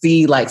just to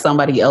see like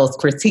somebody else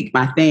critique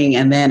my thing.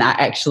 And then I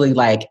actually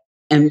like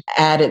and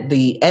added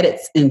the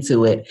edits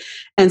into it.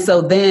 And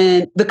so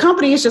then the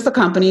company is just a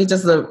company,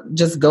 just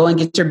go and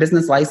get your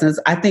business license.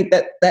 I think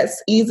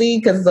that's easy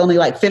because it's only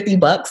like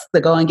 $50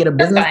 to go and get a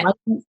business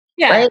license.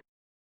 Yeah. Right.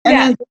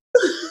 And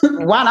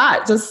then why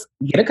not just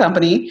get a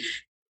company?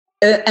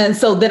 And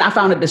so then I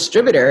found a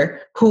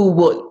distributor who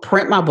would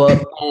print my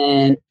book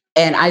and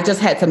I just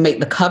had to make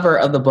the cover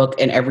of the book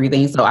and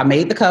everything. So I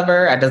made the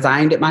cover, I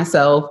designed it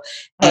myself.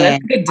 Oh,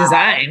 that's a good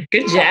design.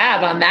 Good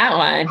job on that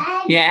one.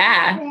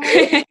 Yeah.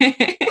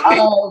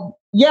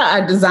 Yeah,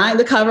 I designed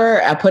the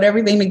cover, I put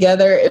everything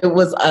together. It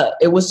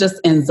was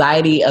just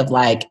anxiety of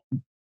like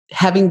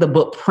having the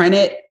book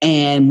printed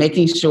and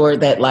making sure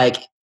that like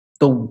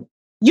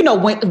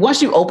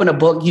once you open a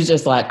book, you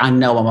just like, I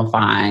know I'm gonna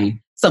find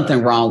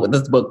something wrong with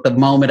this book the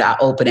moment I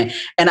open it.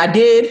 And I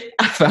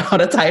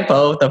found a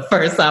typo the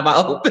first time I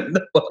opened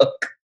the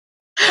book.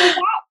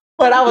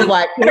 But I was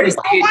like, of course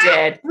you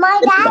did.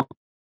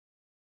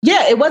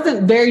 Yeah, it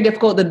wasn't very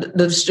difficult. The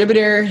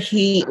distributor,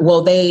 they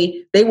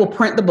will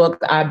print the book.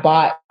 I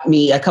bought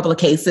me a couple of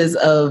cases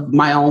of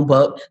my own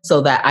book so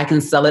that I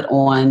can sell it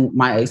on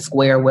my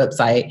Square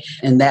website.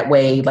 And that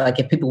way, like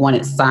if people want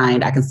it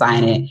signed, I can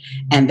sign it.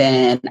 And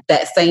then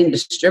that same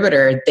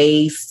distributor,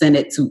 they send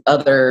it to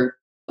other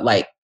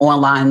like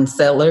online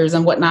sellers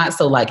and whatnot.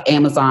 So like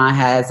Amazon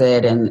has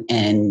it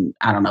and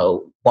I don't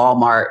know,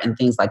 Walmart and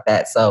things like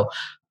that. So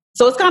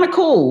it's kind of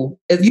cool.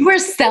 You were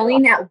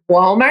selling at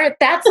Walmart?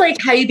 That's like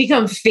how you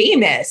become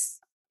famous.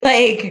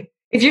 Like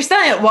if you're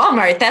selling at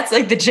Walmart, that's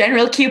like the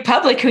general Q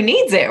public who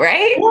needs it,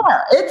 right?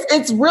 Yeah,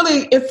 it's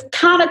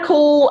kind of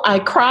cool. I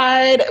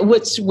cried,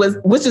 which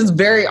is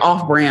very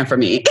off brand for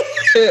me.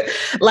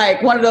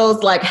 Like one of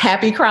those like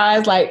happy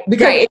cries, like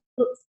because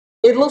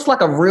it looks like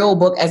a real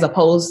book as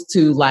opposed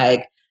to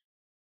like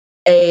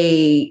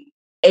a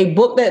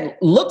book that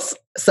looks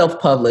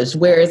self-published,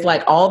 where it's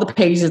like all the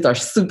pages are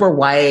super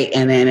white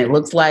and then it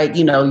looks like,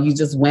 you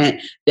just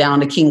went down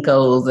to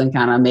Kinko's and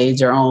kind of made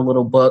your own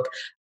little book.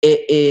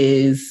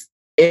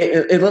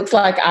 It looks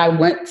like I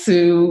went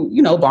to,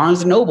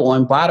 Barnes & Noble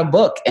and bought a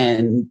book.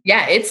 And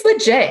yeah, it's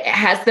legit. It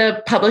has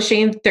the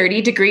publishing,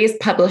 30 Degrees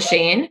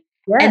Publishing.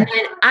 Yeah. And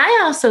then I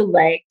also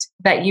liked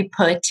that you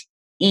put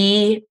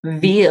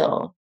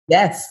Evil.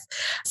 Yes.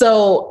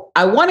 So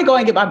I want to go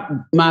and get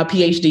my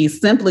PhD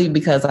simply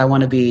because I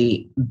want to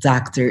be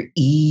Dr.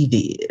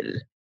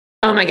 Evil.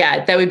 Oh my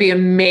God, that would be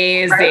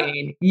amazing.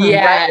 Right?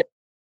 Yeah. Right?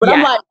 But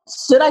I'm like,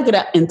 should I get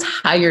an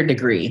entire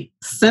degree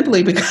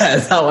simply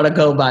because I want to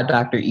go by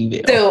Dr.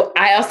 Evil? So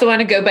I also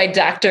want to go by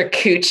Dr.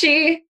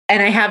 Coochie.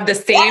 And I have the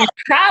same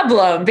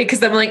problem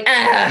because I'm like,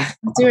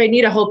 do I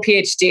need a whole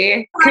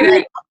PhD?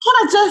 Can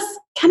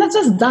I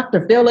just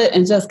Dr. Phil it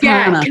and just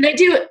kind of...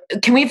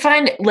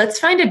 let's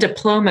find a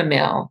diploma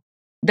mill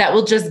that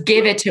will just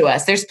give it to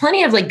us. There's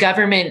plenty of like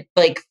government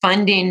like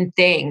funding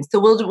things. So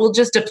we'll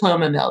just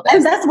diploma mill that.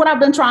 And that's what I've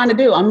been trying to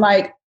do. I'm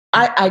like,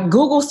 I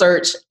Google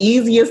search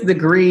easiest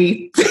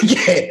degree to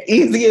get,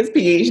 easiest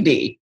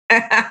PhD.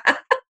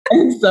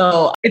 And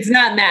so it's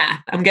not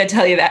math. I'm going to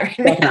tell you that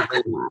right now.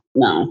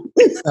 No.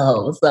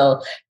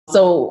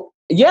 So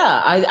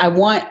yeah, I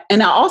want,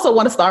 and I also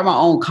want to start my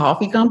own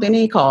coffee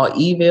company called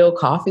Evil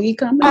Coffee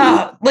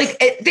Company.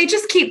 They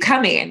just keep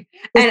coming.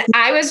 And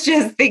I was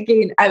just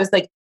thinking, I was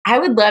like, I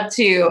would love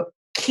to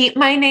keep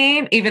my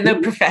name, even though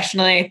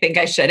professionally I think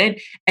I shouldn't,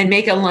 and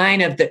make a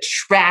line of the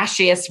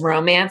trashiest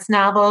romance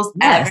novels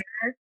ever.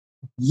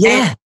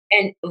 Yeah.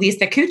 And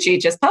Lisa Coochie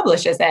just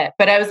publishes it.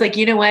 But I was like,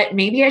 you know what?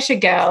 Maybe I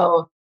should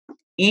go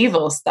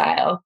evil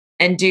style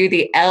and do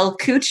the L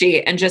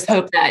Coochie and just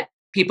hope that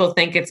people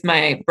think it's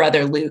my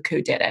brother Luke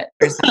who did it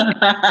or something.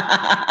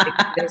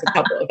 There's a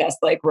couple of us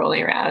like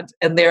rolling around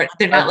and they're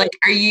not like,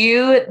 are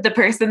you the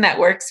person that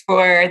works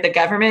for the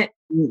government?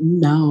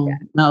 No,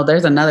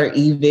 there's another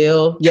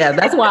Evil. Yeah,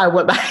 that's why I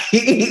went by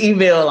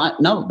Evil.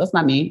 No, that's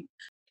not me.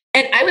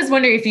 And I was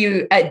wondering if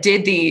you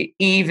did the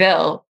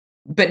Evil,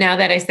 but now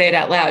that I say it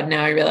out loud,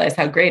 now I realize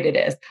how great it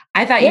is.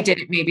 I thought you did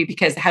it maybe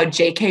because how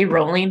J.K.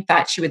 Rowling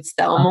thought she would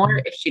sell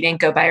more if she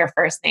didn't go by her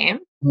first name.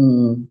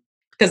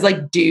 Because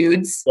like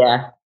dudes do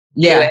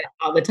it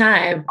all the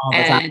time.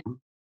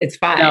 It's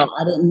fine. No,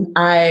 I didn't.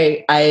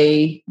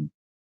 I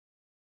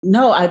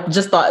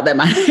just thought that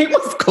my name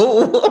was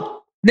cool.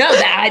 No,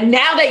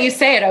 now that you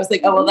say it, I was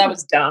like, oh, well, that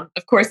was dumb.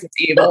 Of course it's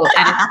evil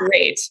and it's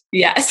great.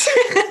 Yes.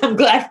 I'm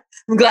glad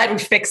we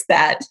fixed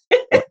that.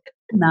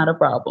 Not a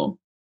problem.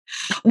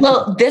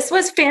 Well, this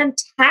was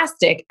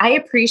fantastic. I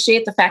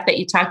appreciate the fact that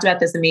you talked about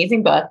this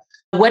amazing book.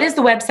 What is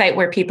the website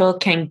where people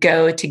can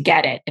go to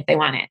get it if they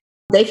want it?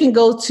 They can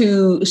go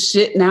to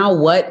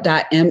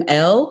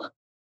shitnowwhat.ml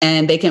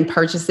and they can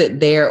purchase it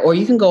there, or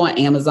you can go on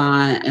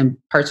Amazon and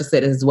purchase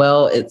it as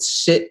well. It's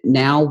Shit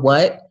Now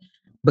What?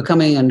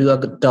 Becoming a New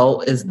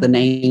Adult is the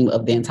name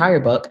of the entire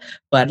book.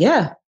 But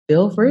yeah,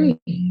 feel free.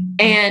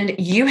 And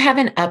you have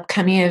an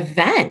upcoming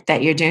event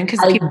that you're doing because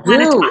people do.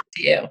 want to talk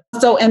to you.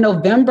 So in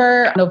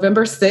November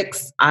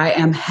 6th, I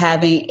am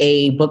having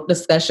a book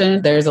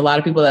discussion. There's a lot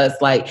of people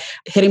that's like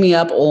hitting me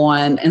up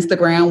on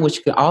Instagram, which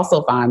you can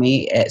also find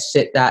me at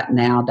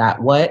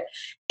shit.now.what.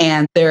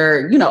 And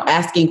they're,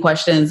 asking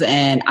questions.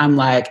 And I'm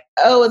like,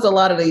 oh, it's a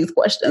lot of these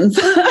questions.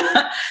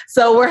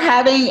 So we're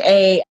having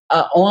a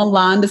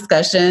online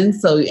discussion.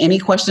 So any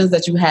questions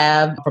that you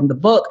have from the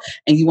book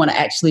and you want to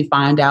actually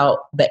find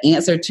out the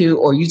answer to,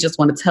 or you just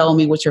want to tell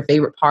me what your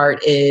favorite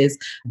part is,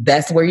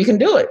 that's where you can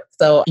do it.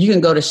 So you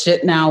can go to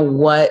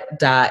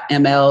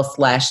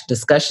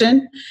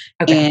shitnowwhat.ml/discussion.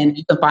 Okay. And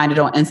you can find it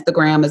on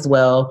Instagram as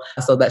well.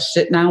 So that's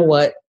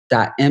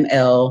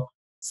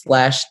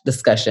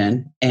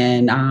shitnowwhat.ml/discussion.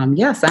 And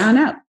sign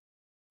up.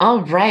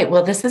 All right.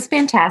 Well, this is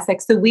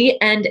fantastic. So we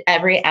end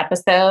every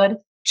episode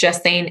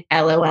just saying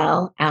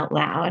LOL out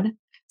loud.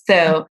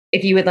 So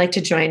if you would like to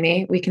join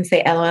me, we can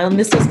say LOL. And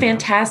this was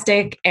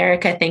fantastic.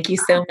 Erica, thank you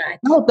so much.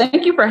 Oh,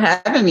 thank you for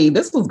having me.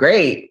 This was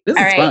great. This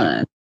was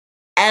fun.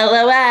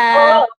 LOL.